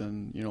Ferraris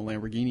and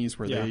Lamborghinis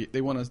where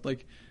they want to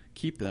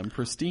keep them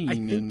pristine. I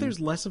think there's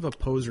less of a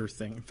poser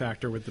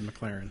factor with the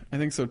McLaren. I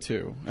think so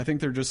too. I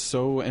think they're just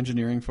so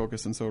engineering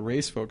focused and so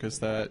race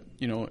focused that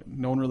no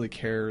one really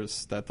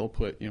cares that they'll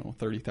put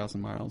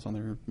 30,000 miles on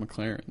their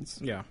McLarens.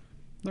 Yeah,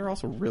 they're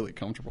also really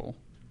comfortable.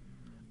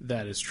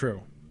 That is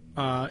true.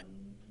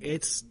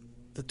 It's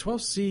the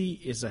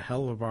 12C is a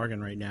hell of a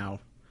bargain right now.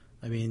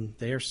 I mean,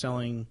 they are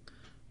selling.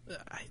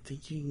 I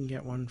think you can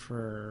get one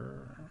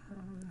for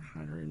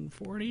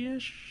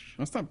 140-ish.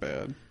 That's not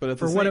bad, but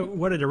for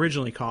what it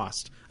originally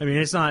cost. I mean,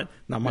 it's not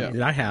money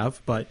that I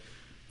have, but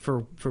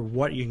for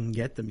what you can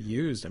get them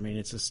used, I mean,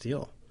 it's a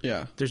steal.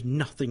 Yeah, there's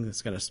nothing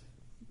that's gonna,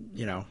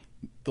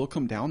 They'll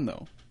come down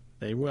though.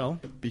 They will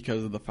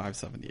because of the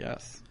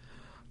 570S.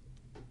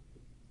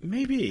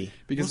 Maybe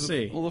because we'll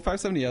see. The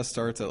 570S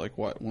starts at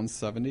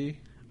 170.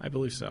 I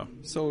believe so.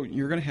 So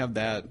you're going to have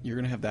that. You're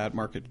going to have that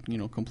market,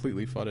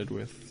 completely flooded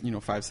with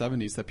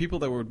 570s. That people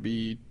that would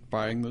be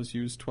buying those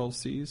used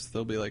 12Cs,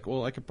 they'll be like,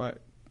 well, I could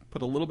put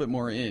a little bit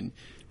more in,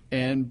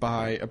 and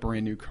buy a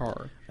brand new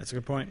car. That's a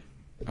good point.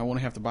 I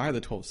won't have to buy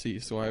the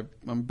 12C, so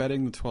I'm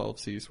betting the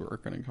 12Cs are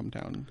going to come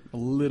down a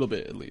little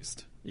bit at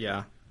least.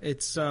 Yeah,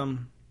 it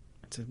doesn't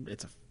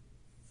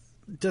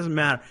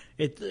matter.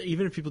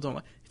 Even if people don't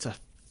like, it's a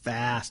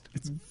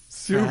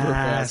super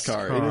fast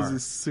car. It is a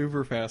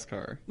super fast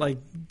car.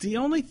 The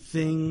only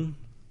thing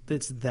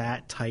that's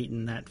that tight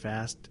and that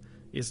fast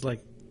is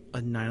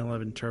a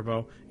 911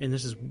 turbo, and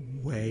this is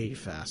way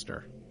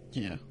faster.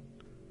 Yeah,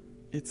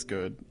 it's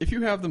good. If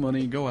you have the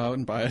money, go out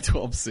and buy a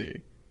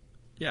 12C.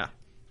 Yeah,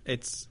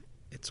 it's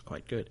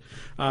quite good.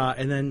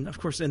 And then of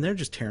course, and they're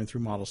just tearing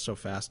through models so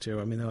fast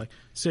too. I mean, they're like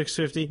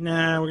 650.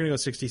 Nah, we're gonna go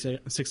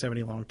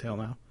 670 long tail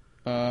now.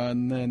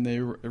 And then they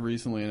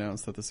recently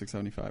announced that the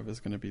 675 is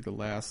going to be the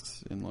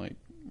last in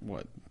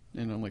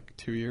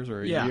 2 years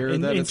or a year.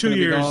 In it's 2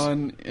 years, be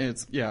gone.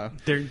 It's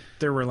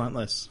they're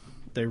relentless.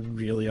 They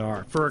really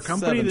are. For a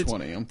company that's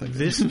I'm thinking.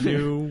 this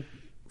new,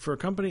 for a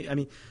company, I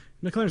mean,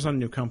 McLaren's not a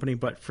new company,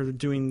 but for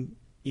doing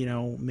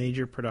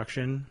major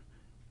production,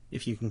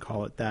 if you can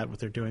call it that, what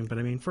they're doing. But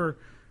I mean, for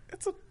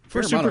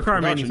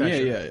supercar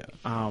manufacturer,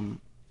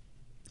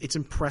 it's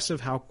impressive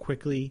how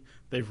quickly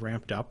they've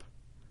ramped up.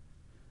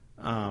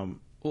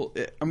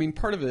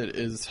 Part of it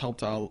is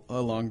helped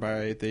along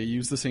by they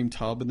use the same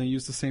tub and they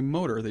use the same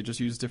motor. They just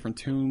use different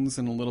tunes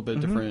and a little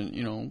bit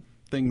different,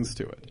 things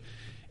to it.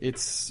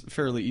 It's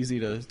fairly easy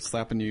to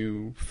slap a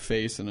new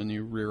face and a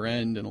new rear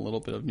end and a little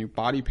bit of new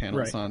body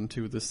panels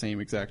onto the same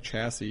exact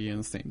chassis and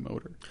the same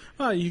motor.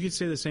 You could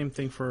say the same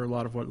thing for a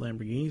lot of what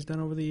Lamborghini's done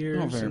over the years.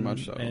 Oh, very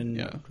much so.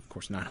 And, of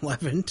course,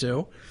 911,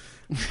 too.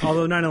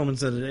 Although 911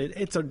 said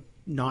it's a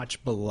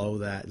notch below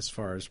that as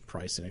far as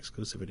price and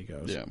exclusivity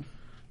goes. Yeah.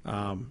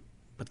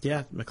 But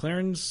yeah,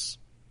 McLaren's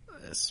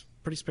is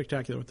pretty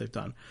spectacular what they've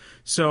done.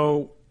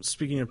 So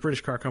speaking of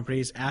British car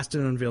companies,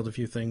 Aston unveiled a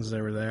few things that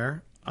were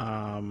there.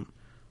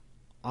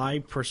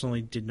 I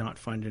personally did not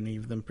find any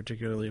of them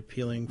particularly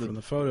appealing from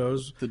the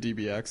photos. The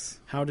DBX.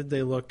 How did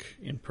they look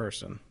in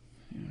person?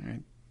 Yeah,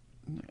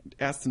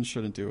 Aston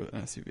shouldn't do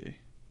an SUV.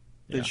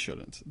 They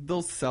shouldn't.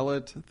 They'll sell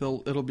it.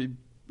 It'll be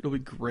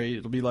great.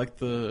 It'll be like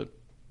the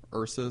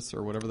Ursus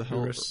or whatever the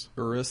hell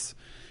Urus.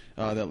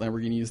 That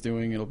Lamborghini is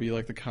doing. It'll be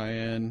like the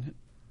Cayenne,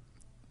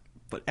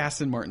 but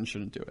Aston Martin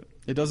shouldn't do it.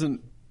 It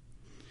doesn't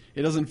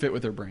fit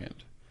with their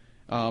brand.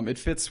 It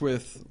fits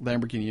with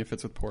Lamborghini. It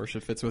fits with Porsche.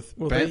 It fits with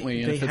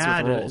Bentley, and it fits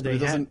with Rolls. But it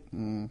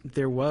doesn't.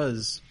 There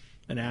was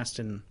an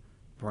Aston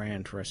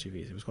brand for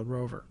SUVs. It was called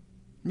Rover.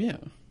 Yeah,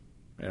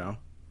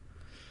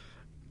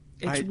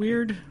 It's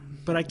weird,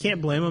 but I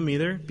can't blame them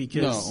either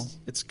because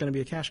No. it's going to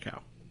be a cash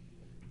cow.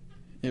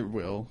 It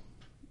will.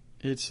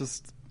 It's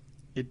just,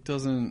 it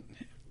doesn't,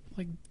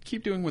 like,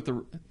 keep doing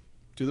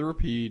do the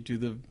repeat, do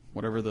the,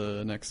 whatever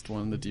the next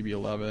one, the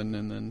DB11,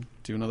 and then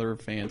do another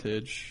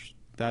Vantage,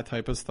 that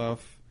type of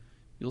stuff.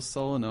 You'll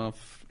sell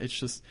enough. It's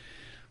just,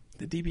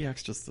 the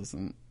DBX just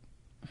doesn't,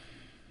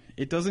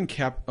 it doesn't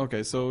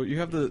okay, so you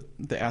have the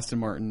Aston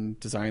Martin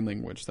design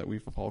language that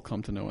we've all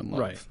come to know and love.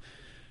 Right.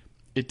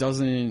 It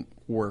doesn't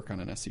work on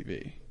an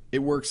SUV. It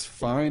works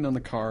fine on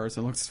the cars.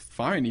 It looks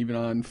fine even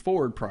on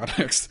Ford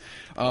products.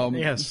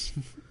 Yes.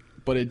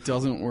 But it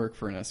doesn't work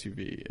for an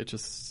SUV. It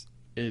just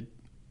it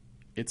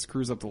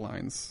screws up the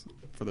lines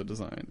for the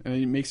design, and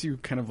it makes you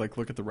kind of like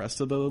look at the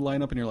rest of the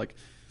lineup, and you're like,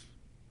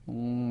 I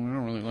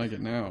don't really like it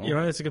now. You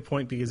know, that's a good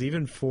point because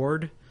even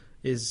Ford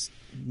is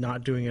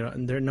not doing it,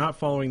 and they're not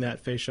following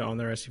that fascia on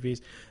their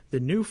SUVs. The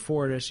new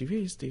Ford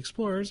SUVs, the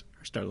Explorers,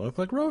 are starting to look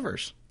like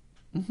Rovers.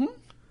 Mm-hmm.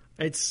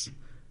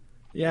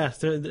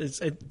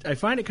 I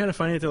find it kind of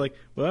funny that they're like,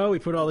 well, we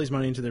put all these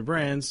money into their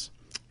brands,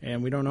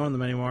 and we don't own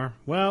them anymore.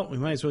 Well, we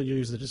might as well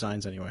use the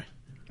designs anyway.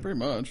 Pretty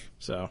much.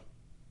 So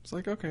it's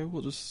like, okay,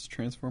 we'll just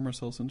transform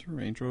ourselves into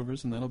Range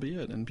Rovers, and that'll be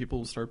it, and people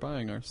will start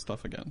buying our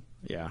stuff again.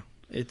 yeah,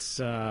 it's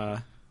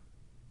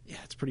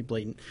pretty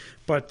blatant.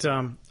 But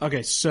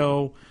okay,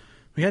 so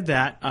we had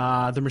that.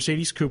 The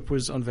Mercedes Coupe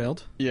was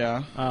unveiled.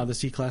 Yeah. The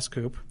C-Class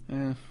Coupe.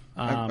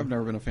 I've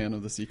never been a fan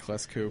of the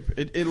C-Class Coupe.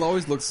 It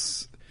always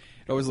looks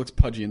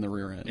pudgy in the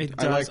rear end. It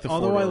does, I like the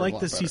although I like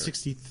the better.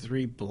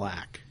 C63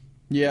 black.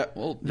 Yeah,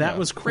 well, That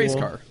was cool. Race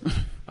car.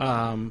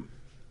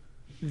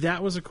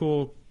 That was a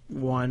cool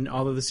one,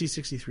 although the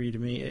C63 to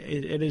me,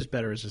 it is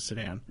better as a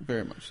sedan.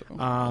 Very much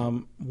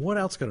so. What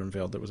else got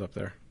unveiled that was up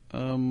there?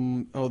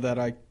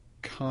 That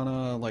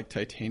Icona like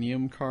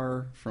titanium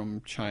car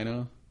from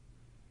China.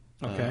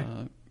 Okay.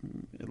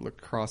 It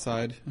looked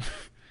cross-eyed.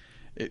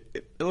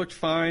 It looked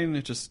fine.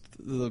 It just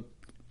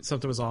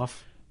Something was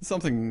off.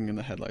 something in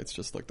the headlights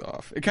just looked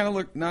off. It kind of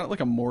looked not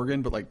like a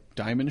Morgan, but like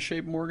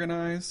diamond-shaped Morgan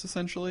eyes,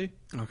 essentially.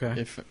 Okay.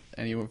 If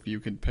any of you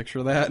could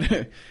picture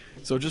that.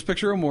 So just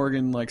picture a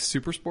Morgan like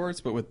Super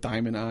Sports, but with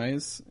diamond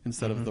eyes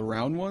instead of the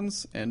round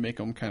ones, and make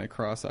them kind of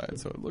cross-eyed.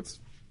 So it looks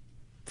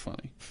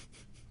funny.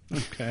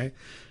 Okay.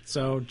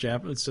 So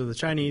the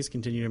Chinese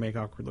continue to make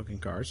awkward-looking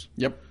cars.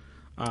 Yep.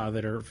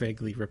 That are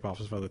vaguely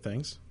rip-offs of other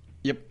things.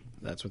 Yep.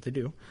 That's what they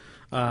do.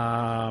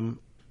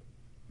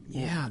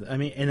 Yeah, I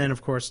mean, and then,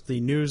 of course, the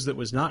news that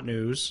was not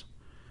news,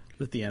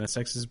 that the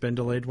NSX has been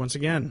delayed once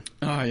again.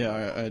 Oh,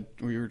 yeah.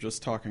 We were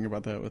just talking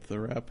about that with the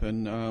rep,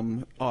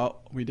 and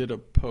we did a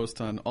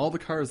post on all the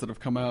cars that have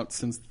come out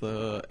since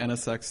the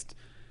NSX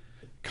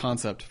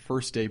concept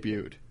first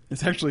debuted.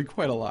 It's actually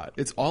quite a lot.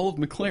 It's all of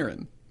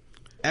McLaren.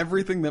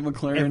 Everything that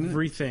McLaren...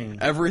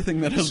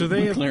 Everything that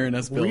McLaren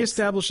has built.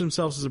 Reestablished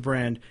themselves as a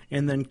brand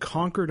and then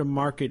conquered a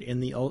market in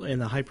the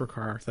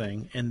hypercar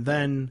thing, and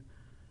then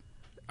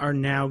are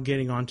now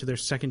getting onto their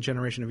second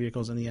generation of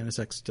vehicles, and the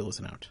NSX still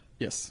isn't out.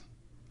 Yes.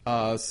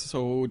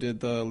 So did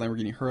the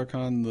Lamborghini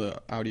Huracan,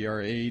 the Audi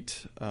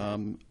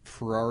R8,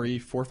 Ferrari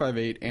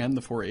 458, and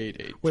the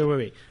 488.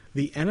 Wait.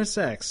 The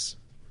NSX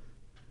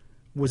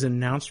was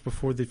announced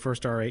before the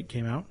first R8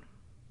 came out?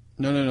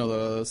 No,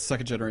 the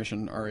second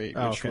generation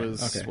R8, which was,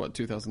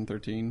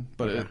 2013?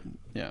 But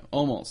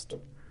almost.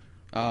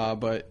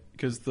 But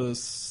because the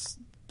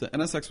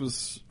NSX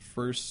was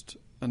first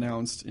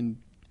announced in,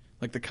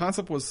 like, the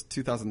concept was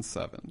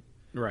 2007.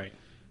 Right.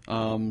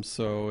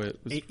 So it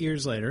was 8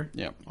 years later.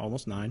 Yeah.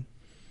 Almost 9.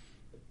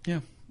 Yeah.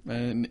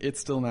 And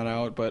it's still not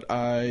out, but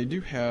I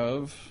do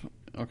have...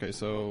 Okay,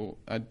 so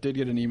I did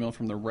get an email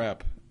from the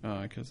rep,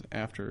 because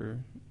after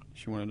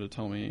she wanted to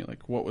tell me,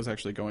 like, what was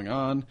actually going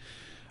on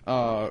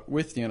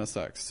with the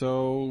NSX.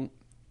 So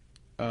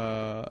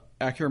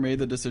Acura made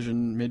the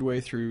decision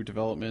midway through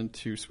development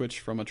to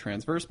switch from a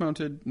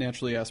transverse-mounted,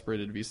 naturally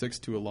aspirated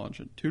V6 to a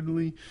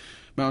longitudinally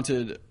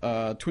mounted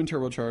twin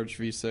turbocharged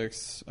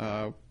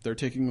V6. They're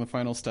taking the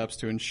final steps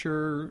to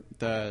ensure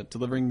that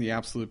delivering the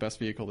absolute best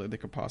vehicle that they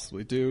could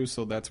possibly do.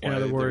 So that's why, in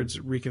other words,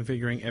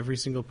 reconfiguring every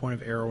single point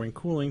of aero and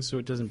cooling so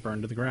it doesn't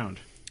burn to the ground.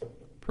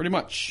 Pretty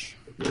much.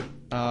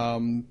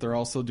 They're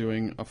also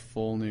doing a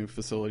full new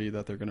facility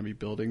that they're going to be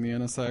building the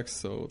NSX,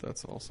 so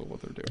that's also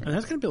what they're doing. And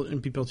that's going to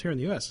be built here in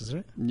the U.S., isn't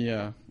it?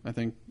 Yeah, I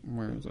think,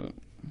 where is it?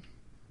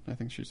 I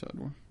think she said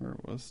where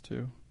it was,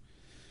 too.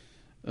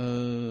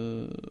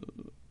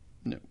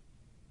 No.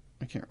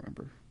 I can't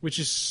remember. Which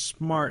is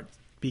smart,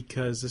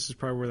 because this is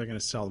probably where they're going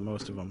to sell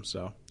most of them,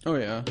 so. Oh,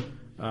 yeah.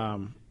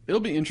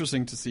 It'll be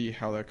interesting to see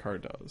how that car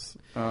does,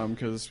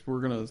 because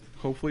we're going to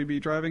hopefully be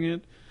driving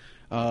it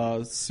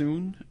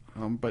soon,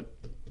 but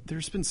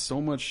there's been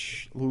so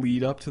much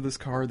lead up to this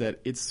car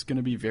that it's going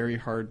to be very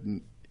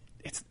hard.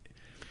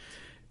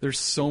 There's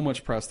so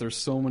much press. There's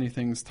so many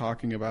things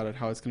talking about it.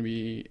 How it's going to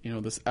be,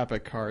 this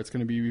epic car. It's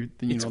going to be,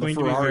 the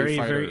Ferrari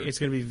fighter. It's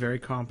going to be very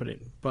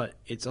competent, but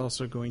it's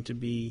also going to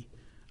be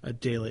a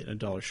day late and a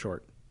dollar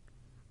short.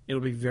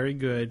 It'll be very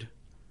good,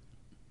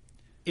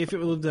 if it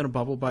lived in a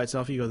bubble by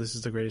itself, you go, this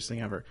is the greatest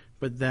thing ever.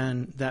 But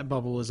then that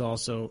bubble is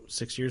also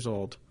 6 years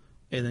old,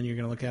 and then you're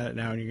going to look at it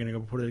now and you're going to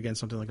go put it against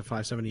something like a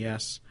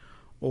 570S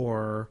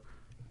or,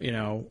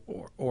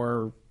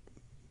 or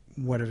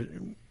whatever,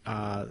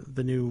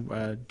 the new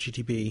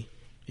GTB,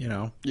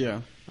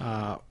 Yeah.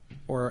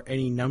 or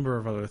any number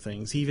of other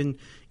things,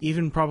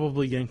 even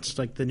probably against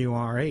like the new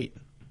R8,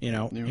 New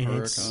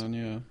Huracan,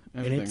 yeah.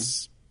 Everything.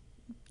 And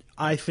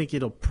I think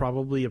it'll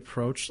probably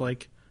approach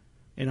like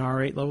an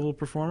R8 level of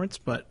performance,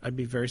 but I'd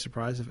be very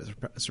surprised if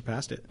it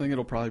surpassed it. I think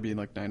it'll probably be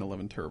like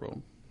 911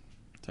 turbo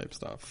type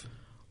stuff.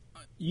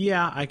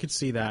 Yeah, I could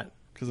see that.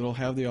 Because it'll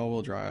have the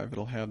all-wheel drive,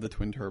 it'll have the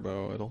twin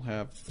turbo, it'll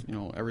have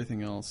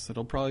everything else.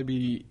 It'll probably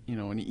be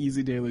an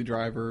easy daily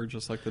driver,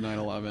 just like the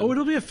 911. Oh,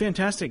 it'll be a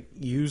fantastic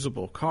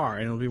usable car,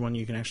 and it'll be one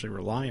you can actually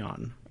rely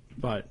on.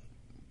 But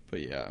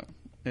yeah,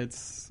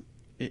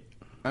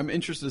 I'm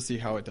interested to see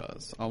how it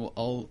does.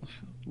 I'll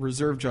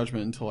reserve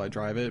judgment until I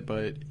drive it,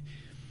 but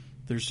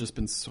there's just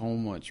been so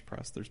much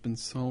press. There's been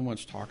so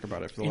much talk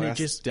about it for the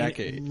last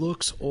decade. It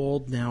looks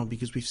old now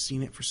because we've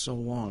seen it for so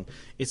long.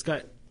 It's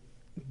got,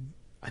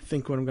 I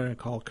think, what I'm going to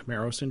call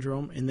Camaro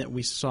syndrome, in that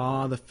we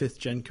saw the 5th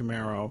gen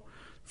Camaro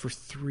for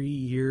 3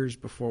 years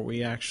before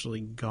we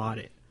actually got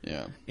it.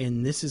 Yeah.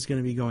 And this is going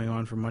to be going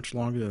on for much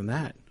longer than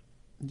that.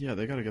 Yeah,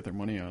 they got to get their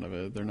money out of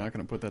it. They're not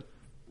going to put that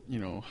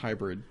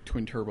hybrid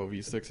twin turbo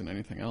V6 and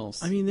anything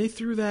else. I mean, they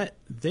threw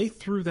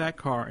that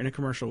car in a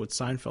commercial with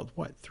Seinfeld,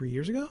 3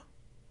 years ago?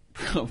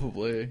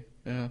 Probably,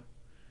 yeah.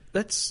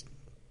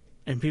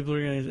 And people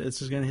are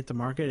this is gonna hit the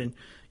market, and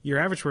your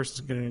average person is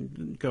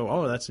gonna go,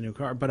 oh, that's a new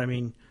car. But I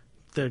mean,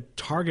 the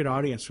target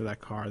audience for that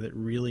car that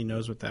really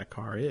knows what that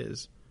car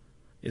is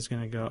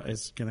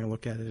gonna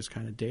look at it as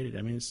kind of dated.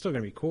 I mean, it's still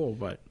gonna be cool,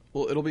 but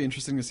well, it'll be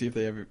interesting to see if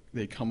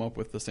they come up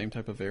with the same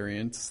type of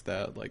variants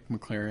that like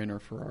McLaren or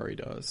Ferrari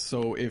does.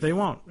 So if they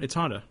won't, it's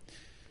Honda.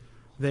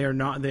 They are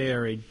not. They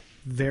are a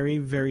very,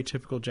 very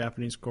typical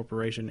Japanese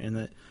corporation in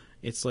that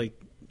it's like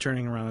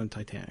turning around on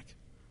Titanic.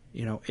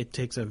 It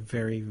takes a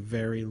very,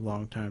 very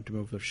long time to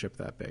move the ship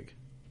that big.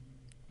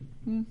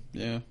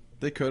 Yeah,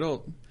 they could.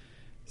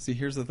 See,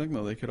 here's the thing,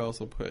 though. They could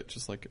also put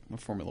just like a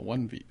Formula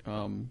One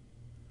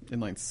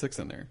inline 6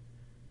 in there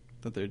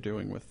that they're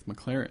doing with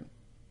McLaren.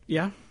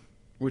 Yeah,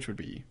 which would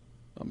be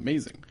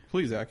amazing.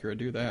 Please, Acura,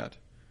 do that.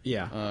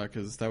 Yeah,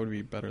 because that would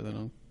be better than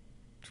a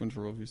twin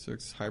turbo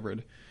V6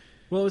 hybrid.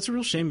 Well, it's a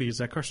real shame because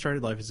that car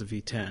started life as a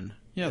V10.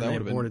 Yeah, that would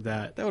have been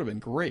that. That would have been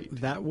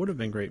great. That would have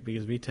been great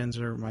because V10s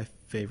are my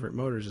favorite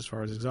motors as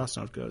far as exhaust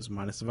noise goes,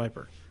 minus the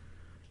Viper.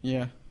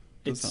 Yeah,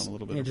 it sounds a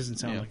little bit. It doesn't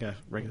sound like a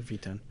regular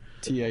V10.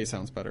 TA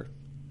sounds better.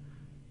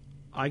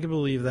 I can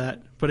believe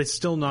that, but it's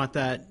still not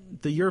that.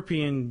 The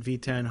European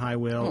V10 high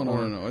wheel.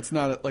 Oh, no. It's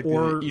not like the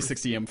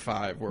E60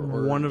 M5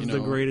 or one of the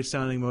greatest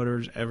sounding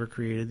motors ever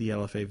created, the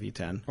LFA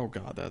V10. Oh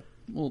God, that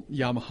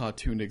Yamaha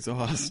tuned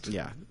exhaust.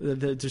 Yeah,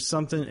 there's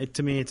something.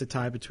 To me, it's a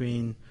tie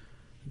between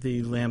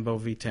the Lambo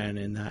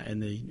V10 and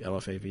the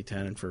LFA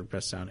V10, and for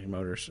best sounding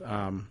motors.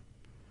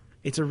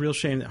 It's a real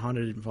shame that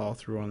Honda didn't follow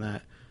through on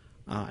that,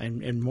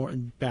 and more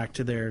back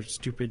to their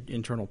stupid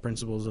internal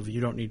principles of you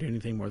don't need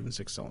anything more than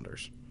 6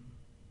 cylinders.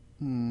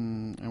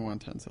 I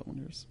want 10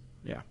 cylinders.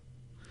 Yeah.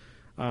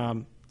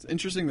 It's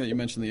interesting that you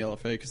mentioned the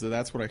LFA because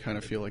that's what I kind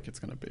of feel like it's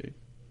going to be.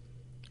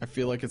 I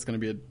feel like it's going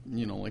to be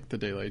like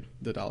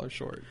the dollar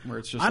short, where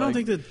it's just.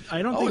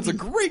 It's a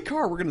great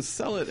car. We're going to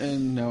sell it,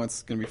 and now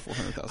it's going to be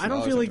 $400,000. I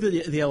don't feel like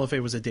the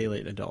LFA was a day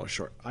late and a dollar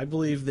short. I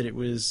believe that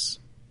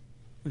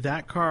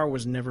that car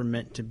was never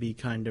meant to be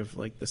kind of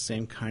like the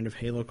same kind of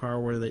halo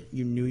car where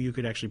you knew you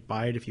could actually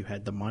buy it if you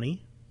had the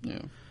money.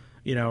 Yeah.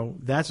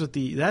 That's what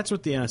the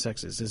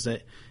NSX is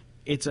that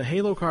it's a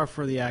halo car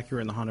for the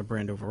Acura and the Honda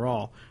brand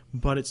overall,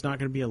 but it's not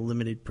going to be a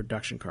limited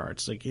production car.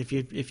 It's like if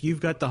you've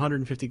got the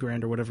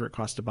 $150,000 or whatever it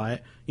costs to buy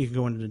it, you can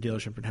go into the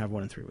dealership and have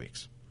one in 3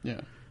 weeks. Yeah.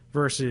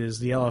 Versus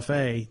the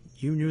LFA,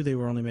 you knew they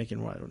were only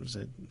making what was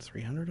it,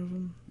 300 of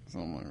them?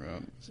 Something like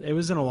that. It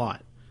wasn't a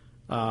lot.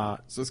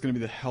 So it's going to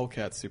be the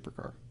Hellcat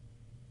supercar.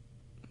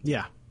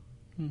 Yeah.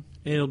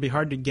 It'll be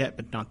hard to get,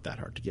 but not that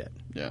hard to get.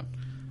 Yeah.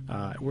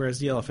 Whereas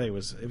the LFA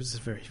was a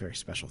very, very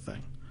special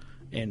thing.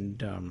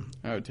 And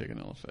I would take an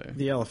LFA.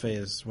 The LFA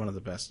is one of the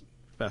best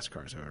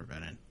cars I've ever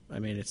been in. I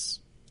mean,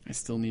 I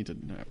still need to.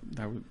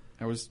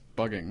 I was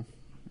bugging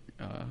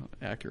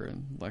Acura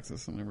and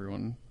Lexus and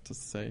everyone to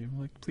say,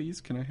 like,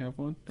 please, can I have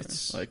one?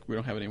 It's like we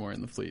don't have any more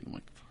in the fleet. I'm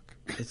like,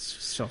 fuck. It's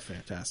so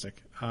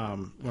fantastic.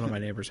 One of my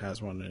neighbors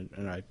has one,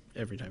 and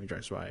every time he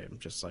drives by, I'm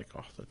just like,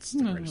 oh, that's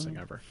the greatest thing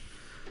ever.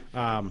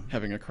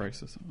 Having a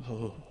crisis.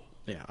 Oh.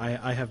 Yeah,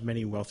 I have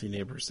many wealthy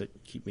neighbors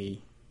that keep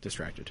me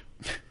distracted.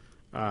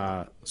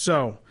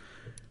 So,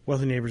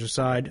 wealthy neighbors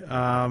aside,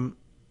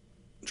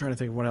 trying to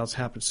think of what else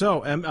happened.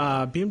 So,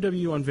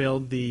 BMW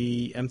unveiled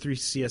the M3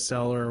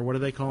 CSL, or what are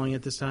they calling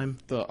it this time?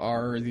 The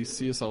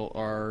CSL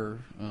R.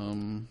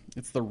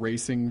 It's the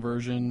racing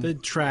version. The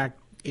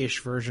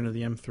track-ish version of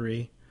the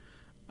M3.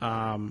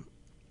 The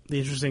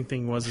interesting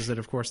thing is that,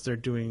 of course, they're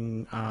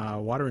doing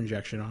water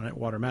injection on it,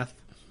 water meth,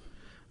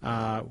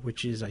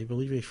 which is, I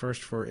believe, a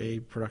first for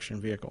a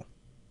production vehicle.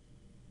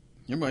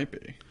 It might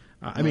be.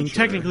 I mean,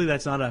 technically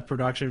that's not a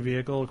production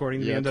vehicle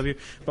according to Yet. BMW,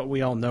 but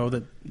we all know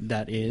that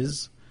that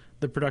is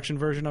the production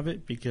version of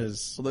it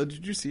because Well,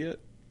 did you see it?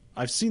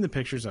 I've seen the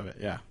pictures of it,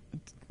 yeah.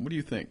 What do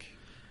you think?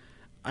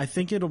 I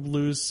think it'll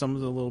lose some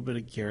of the little bit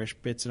of garish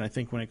bits, and I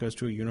think when it goes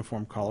to a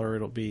uniform color,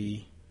 it'll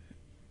be...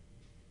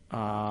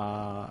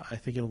 I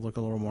think it'll look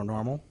a little more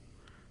normal.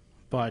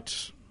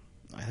 But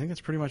I think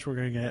that's pretty much what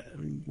we're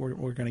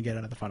going to get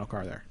out of the final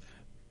car there.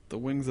 The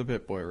wing's a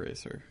bit boy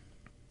racer.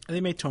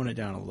 They may tone it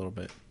down a little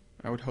bit.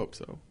 I would hope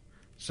so.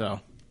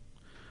 So,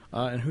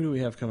 and who do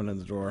we have coming in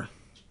the door?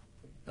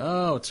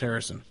 Oh, it's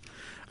Harrison.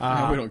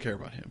 No, we don't care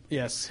about him.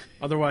 Yes,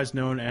 otherwise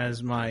known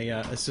as my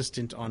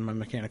assistant on my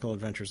mechanical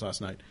adventures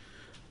last night.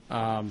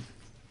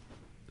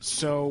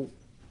 So,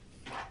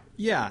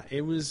 yeah,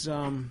 it was...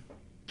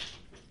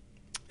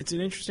 it's an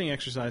interesting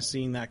exercise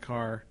seeing that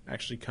car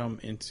actually come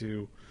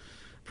into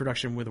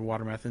production with a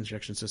water method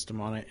injection system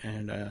on it,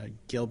 and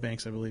Gil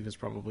Banks, I believe, is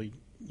probably,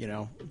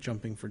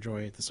 jumping for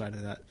joy at the side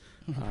of that.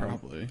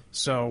 Probably.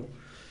 So,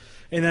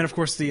 and then, of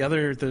course, the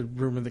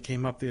rumor that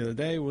came up the other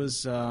day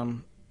was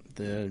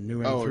the new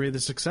M3, the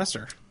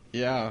successor.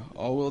 Yeah,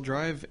 all-wheel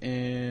drive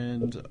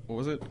and, what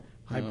was it?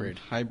 Hybrid.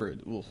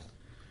 Hybrid.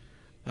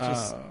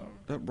 Ugh.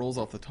 That rolls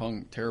off the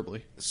tongue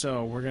terribly.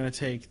 So we're going to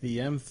take the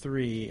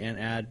M3 and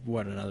add,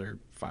 another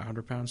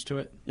 500 pounds to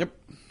it? Yep.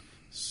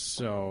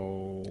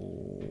 So...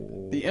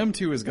 The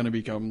M2 is going to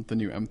become the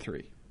new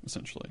M3,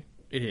 essentially.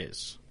 It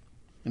is.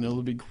 And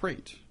it'll be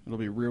great. It'll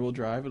be rear-wheel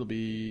drive. It'll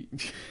be,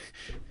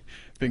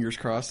 fingers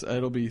crossed,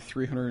 it'll be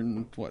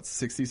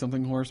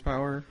 360-something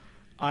horsepower.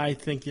 I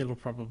think it'll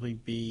probably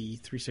be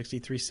 360,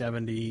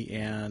 370,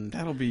 and...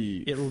 It'll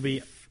be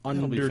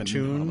under-tuned.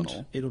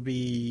 phenomenal.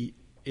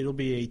 It'll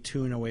be a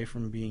tune away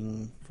from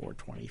being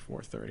 420,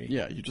 430.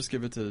 Yeah, you just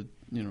give it to,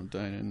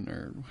 Dynan,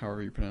 or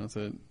however you pronounce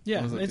it.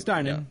 Yeah, it's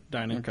Dynan. Yeah.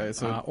 Dynan. Okay,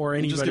 so or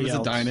anybody just give it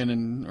else. to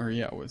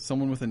Dynan, with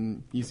someone with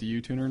an ECU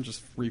tuner and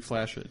just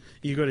reflash it.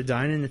 You go to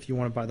Dynan if you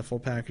want to buy the full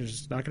package.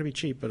 It's not going to be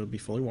cheap, but it'll be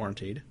fully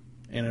warranted,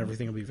 and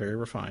everything will be very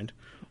refined.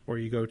 Or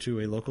you go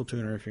to a local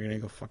tuner if you're going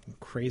to go fucking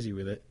crazy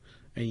with it,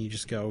 and you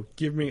just go,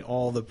 give me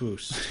all the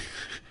boost.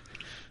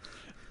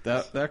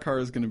 That car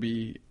is going to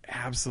be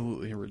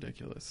absolutely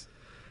ridiculous.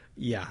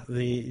 Yeah.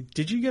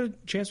 Did you get a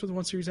chance with the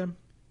 1 Series M?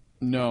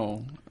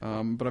 No,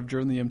 but I've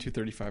driven the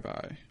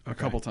M235i a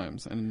couple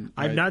times, and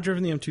I've not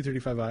driven the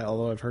M235i,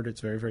 although I've heard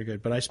it's very, very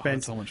good. But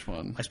it's so much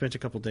fun. I spent a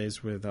couple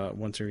days with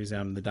 1 Series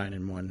M, the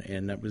Dynan one,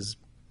 and that was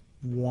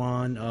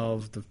one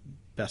of the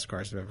best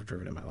cars I've ever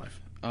driven in my life.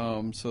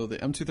 So the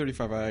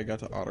M235i, I got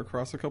to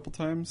autocross a couple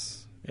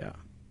times. Yeah,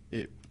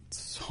 it's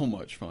so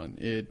much fun.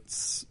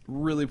 It's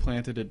really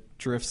planted. It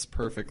drifts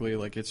perfectly.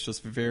 Like, it's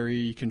just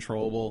very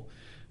controllable.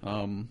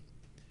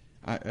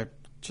 I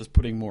just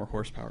putting more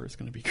horsepower is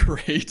going to be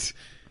great.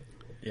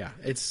 Yeah,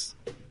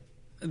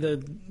 they're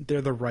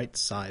the right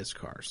size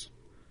cars.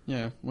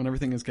 Yeah, when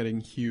everything is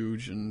getting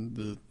huge and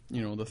the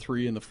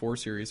 3 and the 4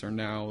 series are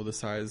now the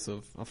size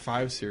of a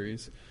 5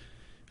 series,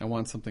 I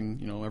want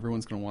something,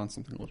 everyone's going to want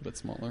something a little bit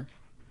smaller.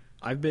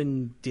 I've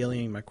been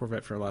dealing my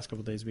Corvette for the last couple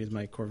of days because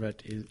my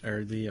Corvette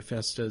the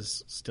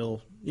Fiesta's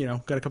still,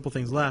 got a couple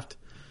things left.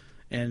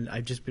 And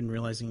I've just been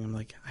realizing, I'm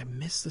like, I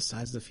miss the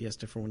size of the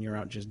Fiesta for when you're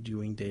out just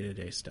doing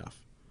day-to-day stuff.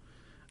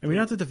 I mean,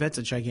 not that the Vette's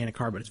a gigantic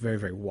car, but it's very,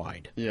 very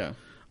wide. Yeah.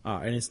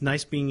 And it's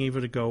nice being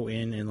able to go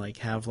in and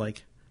have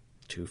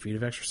 2 feet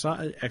of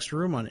extra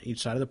room on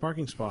each side of the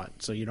parking spot,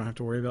 so you don't have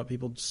to worry about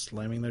people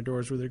slamming their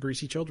doors with their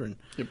greasy children.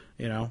 Yep.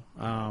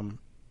 And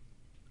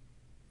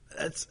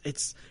the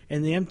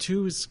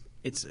M2 is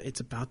it's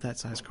about that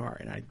size car,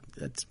 and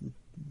that's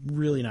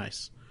really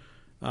nice.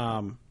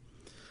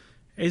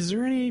 Is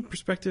there any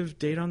prospective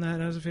date on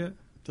that as of yet?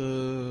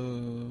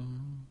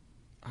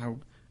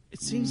 It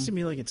seems to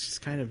me like it's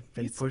just kind of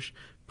been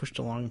pushed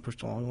along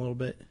a little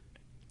bit.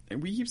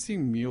 And we keep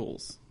seeing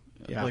mules,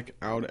 Yeah.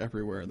 out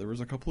everywhere. There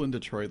was a couple in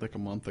Detroit a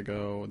month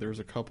ago. There was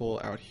a couple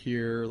out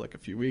here a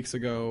few weeks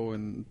ago,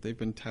 and they've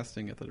been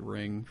testing at the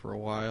ring for a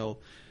while.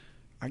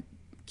 I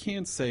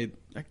can't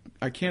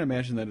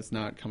imagine that it's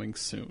not coming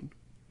soon.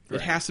 Right.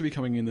 It has to be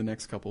coming in the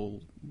next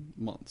couple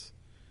months.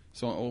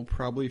 So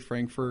probably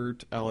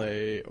Frankfurt,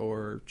 LA,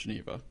 or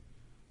Geneva.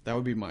 That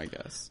would be my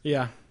guess.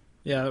 Yeah,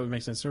 that would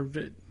make sense.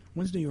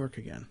 When's New York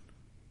again?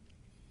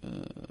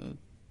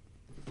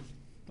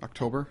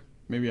 October?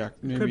 Maybe.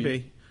 Could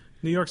be.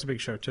 New York's a big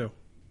show too.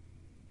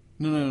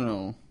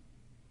 No.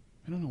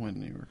 I don't know when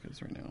New York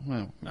is right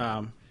now.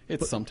 Well,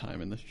 it's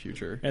sometime in the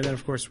future. And then,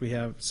 of course, we've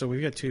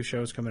got 2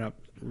 shows coming up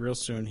real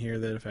soon here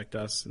that affect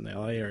us in the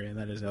LA area, and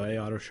that is LA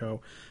Auto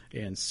Show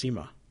and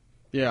SEMA.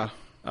 Yeah.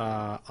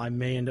 I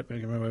may end up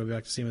making my way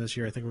back to SEMA this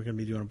year. I think we're going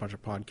to be doing a bunch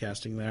of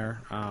podcasting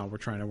there. We're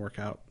trying to work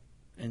out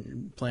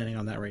and planning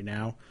on that right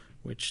now,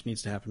 which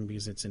needs to happen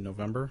because it's in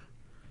November.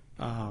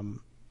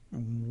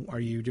 Are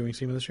you doing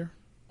SEMA this year?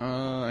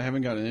 I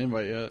haven't got an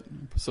invite yet,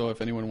 so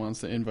if anyone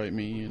wants to invite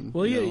me, and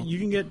you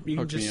can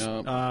just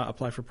up.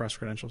 apply for press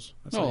credentials.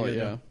 That's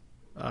yeah.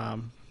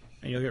 And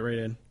you'll get right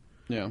in.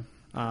 Yeah.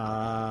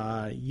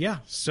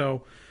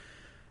 So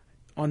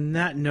On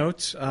that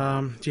note, do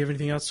you have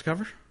anything else to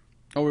cover?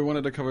 Oh, we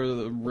wanted to cover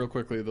real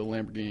quickly the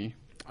Lamborghini,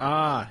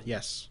 Ah,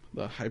 yes.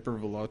 the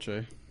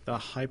Hyperveloce. The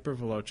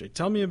Hyperveloce.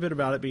 Tell me a bit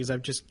about it because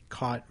I've just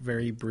caught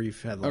very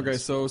brief headlines. Okay,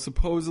 so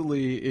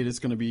supposedly it is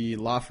going to be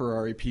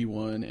LaFerrari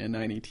P1 and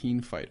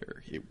 918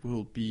 fighter. It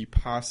will be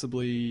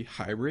possibly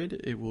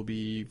hybrid. It will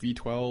be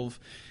V12,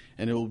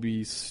 and it will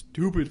be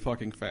stupid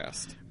fucking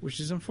fast. Which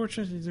is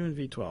unfortunate to do in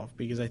V12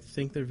 because I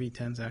think their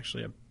V10 is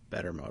actually a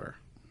better motor.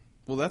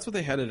 Well, that's what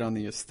they had it on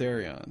the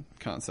Asterion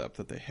concept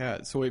that they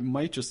had. So it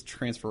might just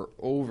transfer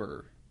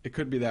over. It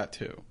could be that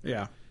too.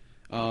 Yeah.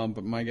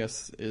 But my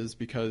guess is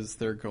because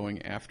they're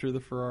going after the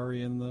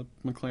Ferrari and the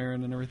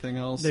McLaren and everything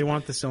else. They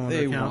want the cylinder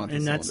They count, want the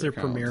and that's their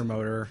cylinder count. premier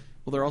motor.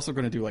 Well, they're also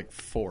going to do like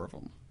 4 of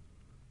them.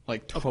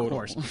 Like total. Of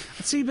course.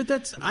 See,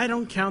 but I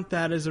don't count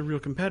that as a real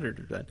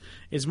competitor. Then,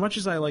 as much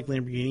as I like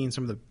Lamborghini and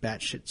some of the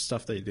batshit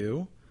stuff they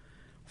do,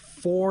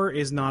 4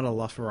 is not a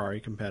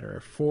LaFerrari competitor.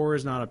 4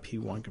 is not a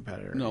P1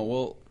 competitor. No,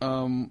 well,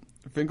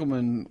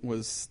 Winkelmann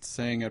was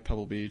saying at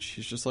Pebble Beach,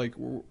 he's just like,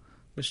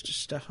 Mr.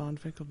 Stefan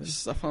Winkelmann.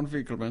 Stefan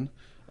Winkelmann,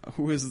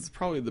 who is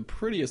probably the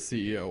prettiest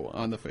CEO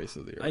on the face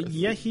of the earth.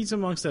 Yeah, he's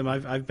amongst them.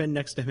 I've been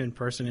next to him in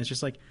person. It's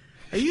just like,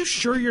 are you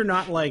sure you're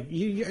not like? Are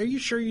you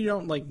sure you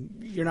don't like?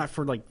 You're not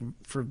for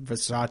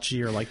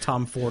Versace or like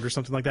Tom Ford or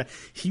something like that.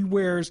 He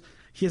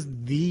has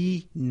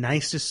the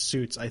nicest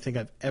suits I think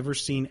I've ever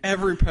seen.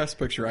 Every press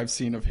picture I've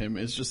seen of him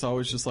is just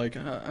always just like,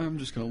 I'm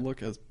just going to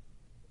look as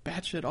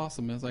batshit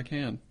awesome as I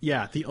can.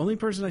 Yeah, the only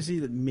person I see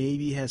that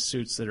maybe has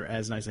suits that are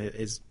as nice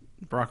is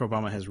Barack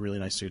Obama. Has really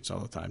nice suits all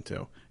the time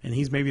too, and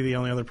he's maybe the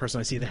only other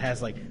person I see that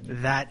has like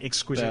that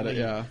exquisitely,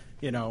 yeah.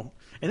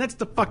 And that's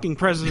the fucking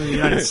president of the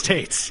United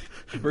States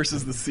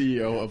Versus the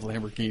CEO of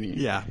Lamborghini.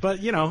 Yeah,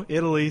 but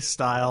Italy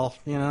style,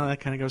 that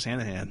kind of goes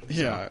hand in hand.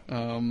 Yeah,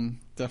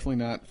 definitely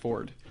not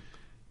Ford.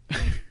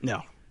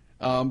 No.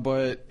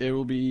 But it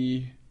will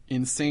be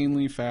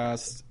insanely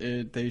fast.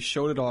 They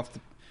showed it off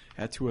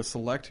to a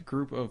select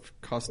group of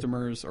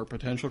customers or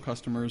potential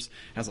customers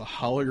as a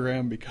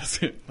hologram because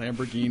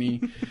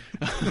Lamborghini.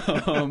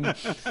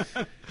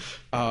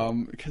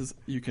 Because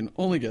you can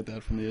only get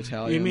that from the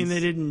Italians. You mean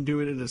they didn't do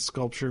it in a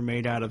sculpture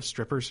made out of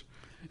strippers?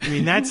 I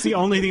mean, that's the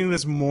only thing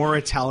that's more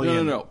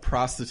Italian. No.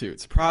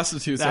 Prostitutes.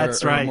 Prostitutes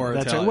that's are right. more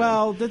That's Italian. right.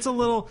 Well, that's a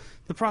little.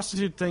 The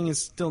prostitute thing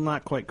is still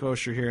not quite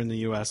kosher here in the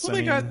U.S. Well,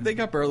 they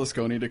got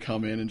Berlusconi to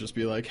come in and just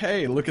be like,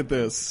 "Hey, look at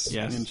this!"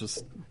 Yes. And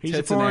just He's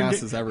tits and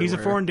asses everywhere. He's a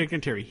foreign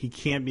dignitary. He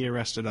can't be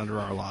arrested under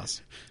our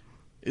laws.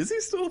 Is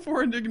he still a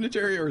foreign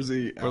dignitary, or is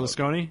he out?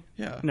 Berlusconi?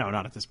 Yeah. No,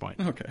 not at this point.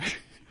 Okay.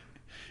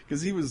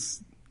 Because he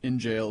was in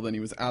jail, then he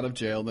was out of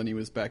jail, then he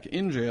was back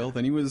in jail,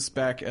 then he was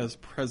back as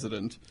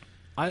president.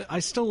 I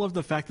still love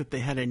the fact that they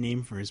had a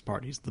name for his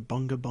parties, the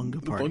Bunga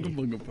Bunga Party. The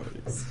Bunga Bunga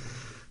parties.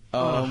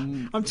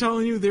 I'm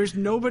telling you, there's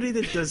nobody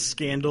that does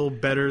scandal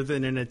better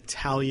than an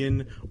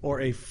Italian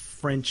or a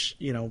French.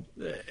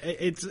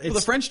 It's Well,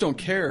 the French don't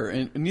care,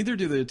 and neither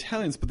do the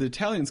Italians. But the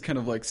Italians kind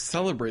of like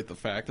celebrate the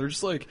fact. They're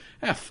just like,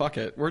 fuck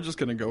it, we're just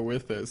gonna go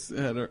with this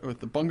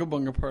with the Bunga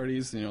Bunga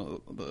parties.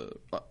 The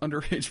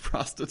underage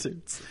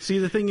prostitutes. See,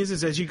 the thing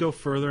is as you go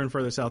further and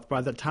further south,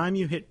 by the time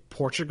you hit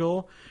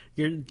Portugal,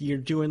 you're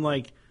doing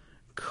like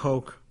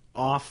coke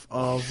off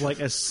of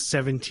like a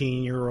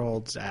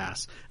 17-year-old's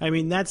ass. I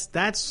mean, that's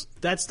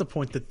the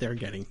point that they're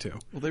getting to.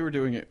 Well, they were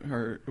doing it,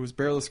 or it was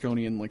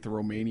Berlusconi and like the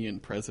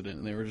Romanian president,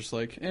 and they were just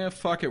like,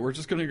 fuck it, we're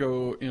just gonna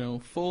go,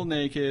 full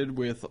naked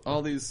with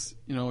all these,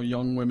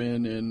 young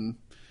women, and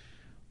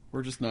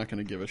we're just not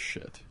gonna give a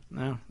shit.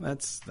 No,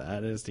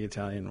 that is the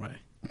Italian way.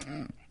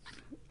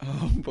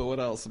 But what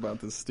else about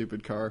this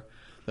stupid car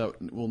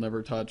that we'll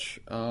never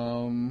touch?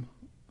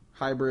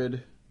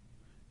 Hybrid.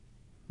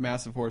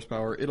 Massive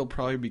horsepower. It'll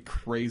probably be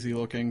crazy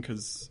looking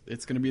because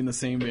it's going to be in the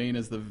same vein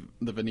as the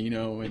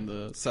Veneno and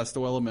the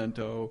Sesto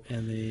Elemento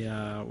and the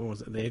what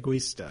was it? The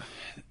Egoista.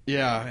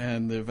 Yeah,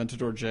 and the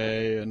Aventador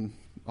J and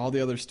all the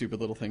other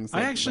stupid little things.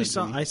 I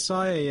saw a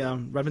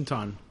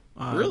Reventon.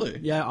 Really?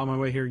 Yeah, on my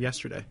way here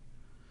yesterday.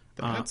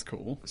 That's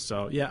cool.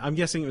 So yeah, I'm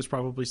guessing it was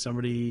probably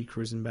somebody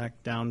cruising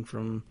back down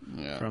from.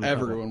 Yeah, from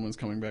everyone was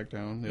coming back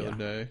down the other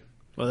day.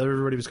 Well,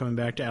 everybody was coming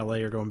back to LA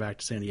or going back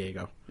to San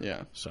Diego.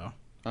 Yeah. So.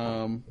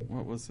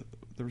 What was it?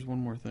 There was one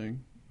more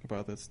thing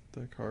about that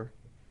car.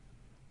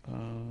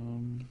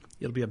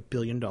 It'll be $1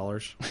 billion.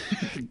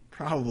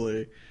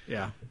 Probably.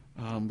 Yeah.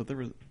 But there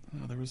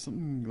was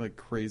something like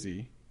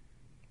crazy.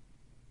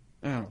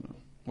 I don't know.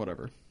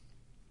 Whatever.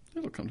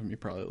 It'll come to me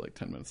probably like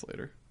 10 minutes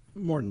later.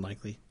 More than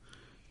likely.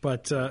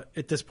 But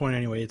at this point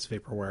anyway, it's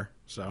vaporware.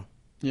 So.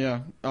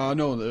 Yeah.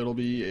 No, it'll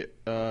be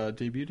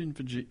debuted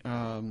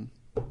in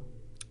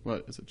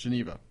what is it?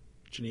 Geneva.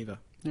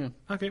 Yeah.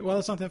 Okay, well,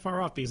 it's not that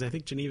far off because I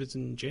think Geneva's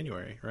in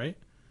January, right?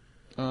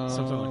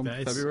 Something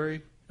like that.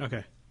 February?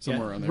 Okay.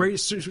 Somewhere around there. Right,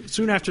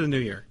 soon after the new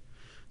year.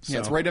 Yeah,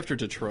 it's right after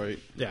Detroit,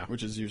 yeah,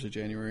 which is usually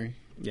January.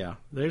 Yeah.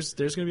 There's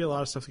going to be a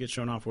lot of stuff to get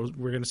shown off.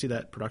 We're going to see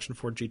that production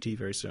Ford GT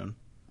very soon.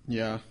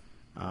 Yeah.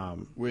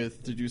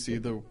 Did you see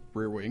the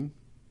rear wing?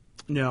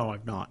 No,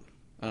 I've not.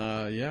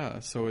 Yeah,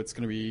 so it's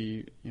going to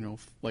be,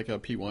 like a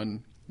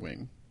P1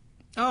 wing.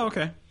 Oh,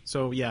 okay.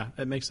 So yeah,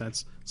 it makes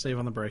sense. Save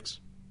on the brakes.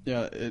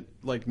 Yeah,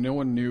 no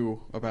one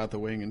knew about the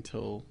wing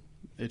until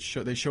they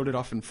showed it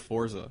off in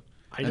Forza.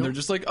 And they're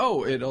just like,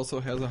 oh, it also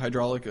has a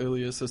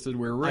hydraulically assisted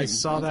rear ring. I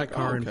saw that like,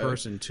 car oh, in okay.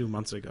 person 2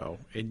 months ago.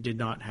 It did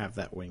not have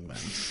that wing then.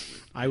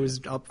 I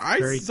was up.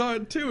 I saw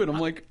it too, and I'm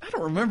like, I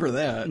don't remember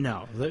that.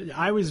 No,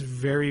 I was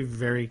very,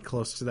 very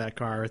close to that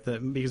car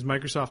because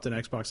Microsoft and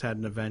Xbox had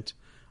an event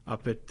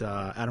up at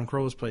Adam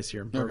Carolla's place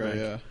here in Burbank. Okay,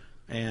 yeah.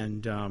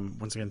 And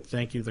once again,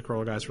 thank you to the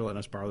Carolla guys for letting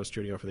us borrow the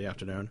studio for the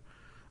afternoon.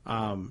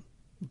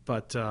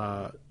 But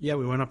we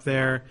went up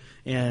there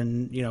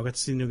and got to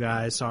see the new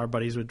guys, saw our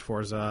buddies with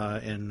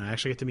Forza, and I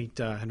actually got to meet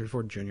Henry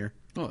Ford Jr.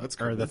 Oh, that's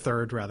cool. Or the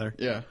third, rather.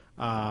 Yeah.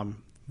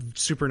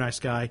 Super nice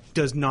guy.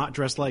 Does not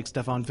dress like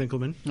Stefan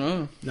Finkelman.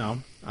 Oh.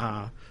 No.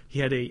 He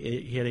had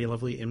a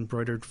lovely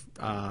embroidered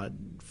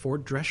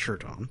Ford dress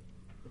shirt on.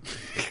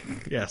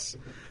 Yes.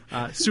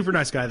 Super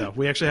nice guy, though.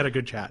 We actually had a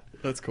good chat.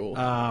 That's cool.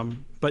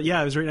 But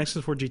yeah, it was right next to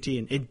the Ford GT,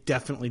 and it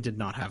definitely did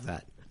not have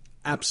that.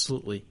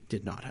 Absolutely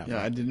did not have that.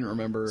 Yeah, I didn't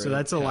remember. So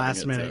that's a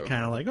last minute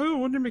kind of like, oh,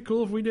 wouldn't it be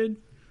cool if we did?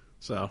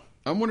 So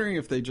I'm wondering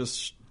if they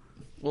just,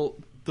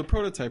 the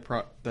prototype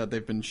that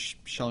they've been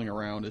shelling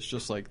around is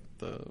just like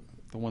the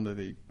one that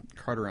they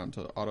cart around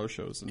to auto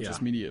shows and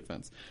just media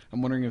events.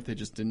 I'm wondering if they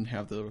just didn't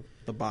have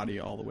the body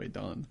all the way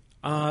done.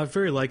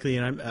 Very likely,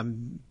 and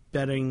I'm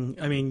betting.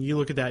 I mean, you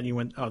look at that and you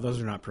went, oh, those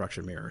are not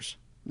production mirrors.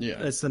 Yeah,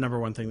 that's the number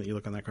one thing that you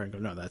look on that car and go,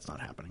 no, that's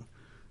not happening.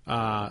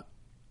 But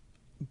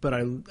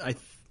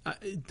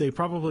they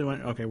probably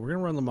went, okay, we're going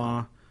to run Le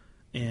Mans,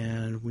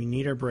 and we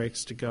need our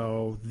brakes to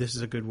go. This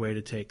is a good way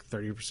to take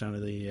 30%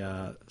 of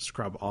the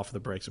scrub off of the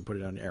brakes and put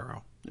it on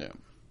aero. Yeah.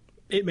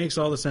 It makes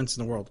all the sense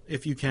in the world.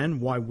 If you can,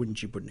 why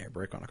wouldn't you put an air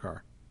brake on a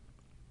car?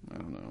 I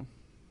don't know.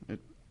 It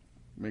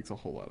makes a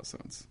whole lot of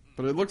sense.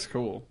 But it looks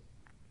cool.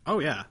 Oh,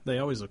 yeah. They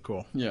always look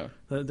cool. Yeah.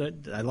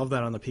 I love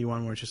that on the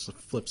P1 where it just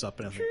flips up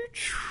and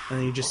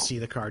then you just see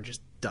the car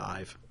just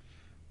dive.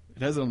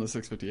 It has it on the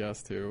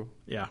 650S, too.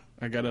 Yeah.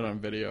 I got it on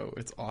video.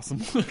 It's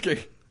awesome looking.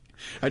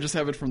 I just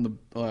have it from the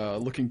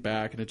looking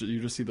back, and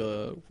you just see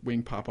the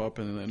wing pop up.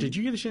 And then. Did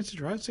you get a chance to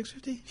drive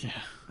 650? Yeah.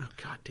 Oh,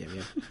 God damn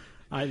you.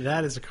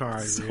 That is a car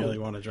I really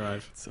want to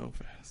drive. It's so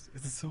fast.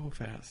 It's so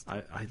fast.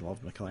 I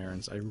love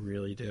McLarens. I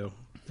really do.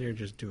 They're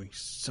just doing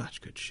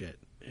such good shit.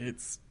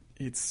 It's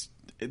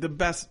the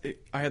best.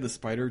 I had the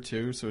Spider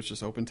too, so it's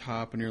just open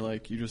top, and you're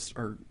like, you just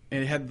are.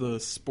 And it had the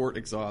Sport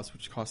exhaust,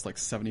 which cost like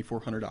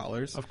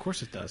 $7,400. Of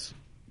course it does.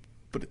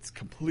 But it's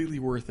completely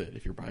worth it.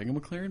 If you're buying a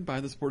McLaren, buy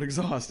the Sport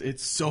exhaust.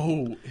 It's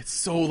so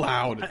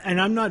loud. And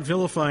I'm not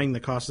vilifying the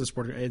cost of the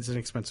Sport. It's an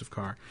expensive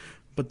car.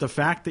 But the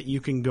fact that you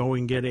can go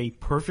and get a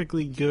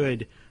perfectly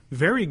good,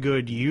 very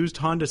good used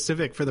Honda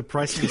Civic for the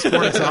price of the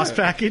Sport exhaust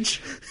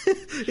package,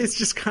 it's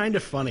just kind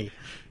of funny.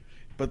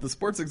 But the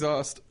Sports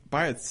exhaust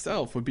by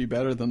itself would be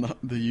better than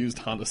the used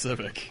Honda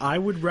Civic. I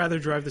would rather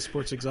drive the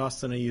Sports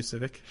exhaust than a used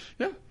Civic.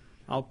 Yeah.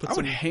 I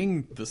would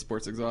hang the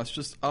Sports exhaust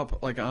just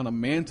up like on a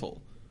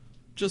mantle.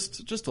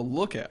 Just to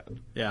look at.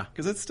 Yeah.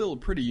 Because it's still a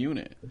pretty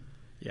unit.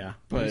 Yeah.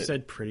 But you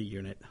said pretty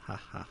unit. Ha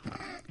ha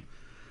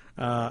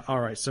ha. All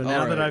right. So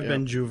now that I've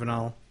been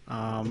juvenile,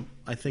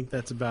 I think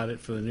that's about it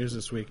for the news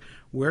this week.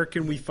 Where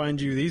can we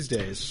find you these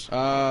days?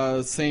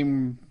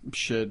 Same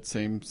shit,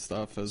 same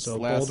stuff as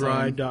last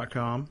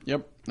boldride.com.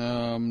 Yep.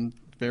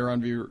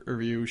 Veyron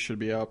review should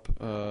be up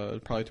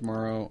probably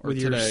tomorrow or with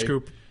today.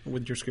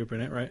 With your scoop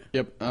in it, right?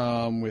 Yep.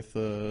 With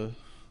the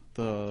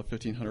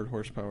 1,500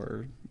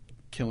 horsepower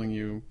Killing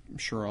You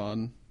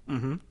Chiron.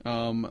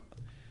 Mm-hmm.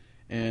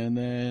 And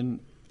then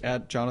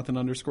at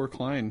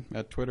Jonathan_Klein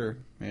at Twitter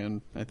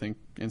and I think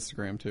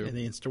Instagram too. And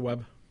the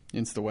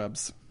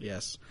Instawebs.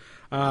 Yes.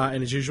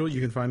 And as usual,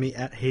 you can find me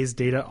at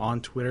HaysData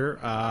on Twitter.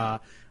 I've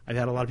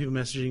had a lot of people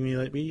messaging me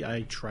lately.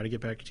 I try to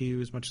get back to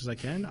you as much as I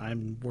can.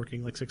 I'm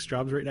working like 6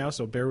 jobs right now,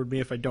 so bear with me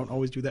if I don't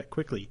always do that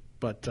quickly.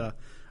 But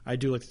I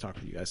do like to talk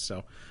with you guys,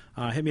 so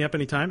hit me up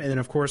anytime. And then,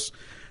 of course,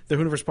 the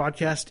Hooniverse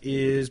podcast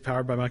is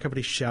powered by my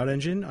company, Shout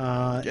Engine.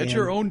 Get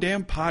your own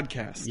damn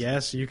podcast.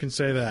 Yes, you can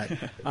say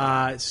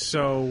that.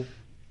 So,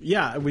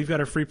 yeah, we've got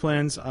our free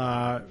plans.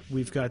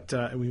 We've got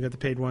the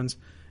paid ones.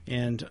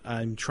 And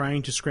I'm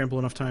trying to scramble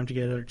enough time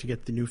together to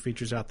get the new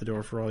features out the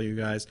door for all you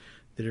guys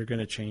that are going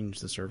to change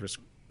the service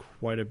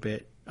quite a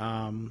bit.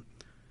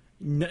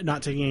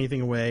 Not taking anything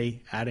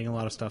away, adding a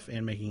lot of stuff,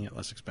 and making it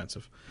less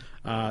expensive.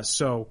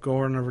 So go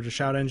on over to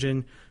Shout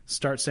Engine,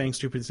 start saying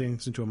stupid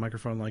things into a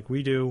microphone like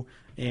we do,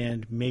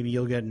 and maybe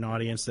you'll get an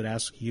audience that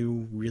asks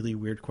you really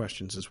weird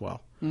questions as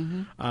well.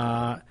 Mm-hmm.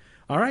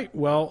 All right.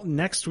 Well,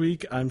 next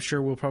week, I'm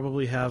sure we'll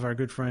probably have our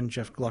good friend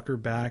Jeff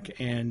Glucker back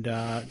and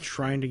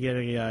trying to get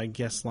a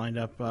guest lined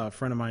up. A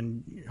friend of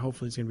mine,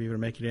 hopefully, is going to be able to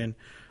make it in.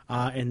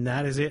 And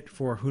that is it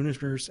for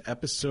Hooniverse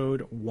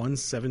episode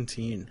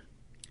 117.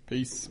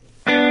 Peace.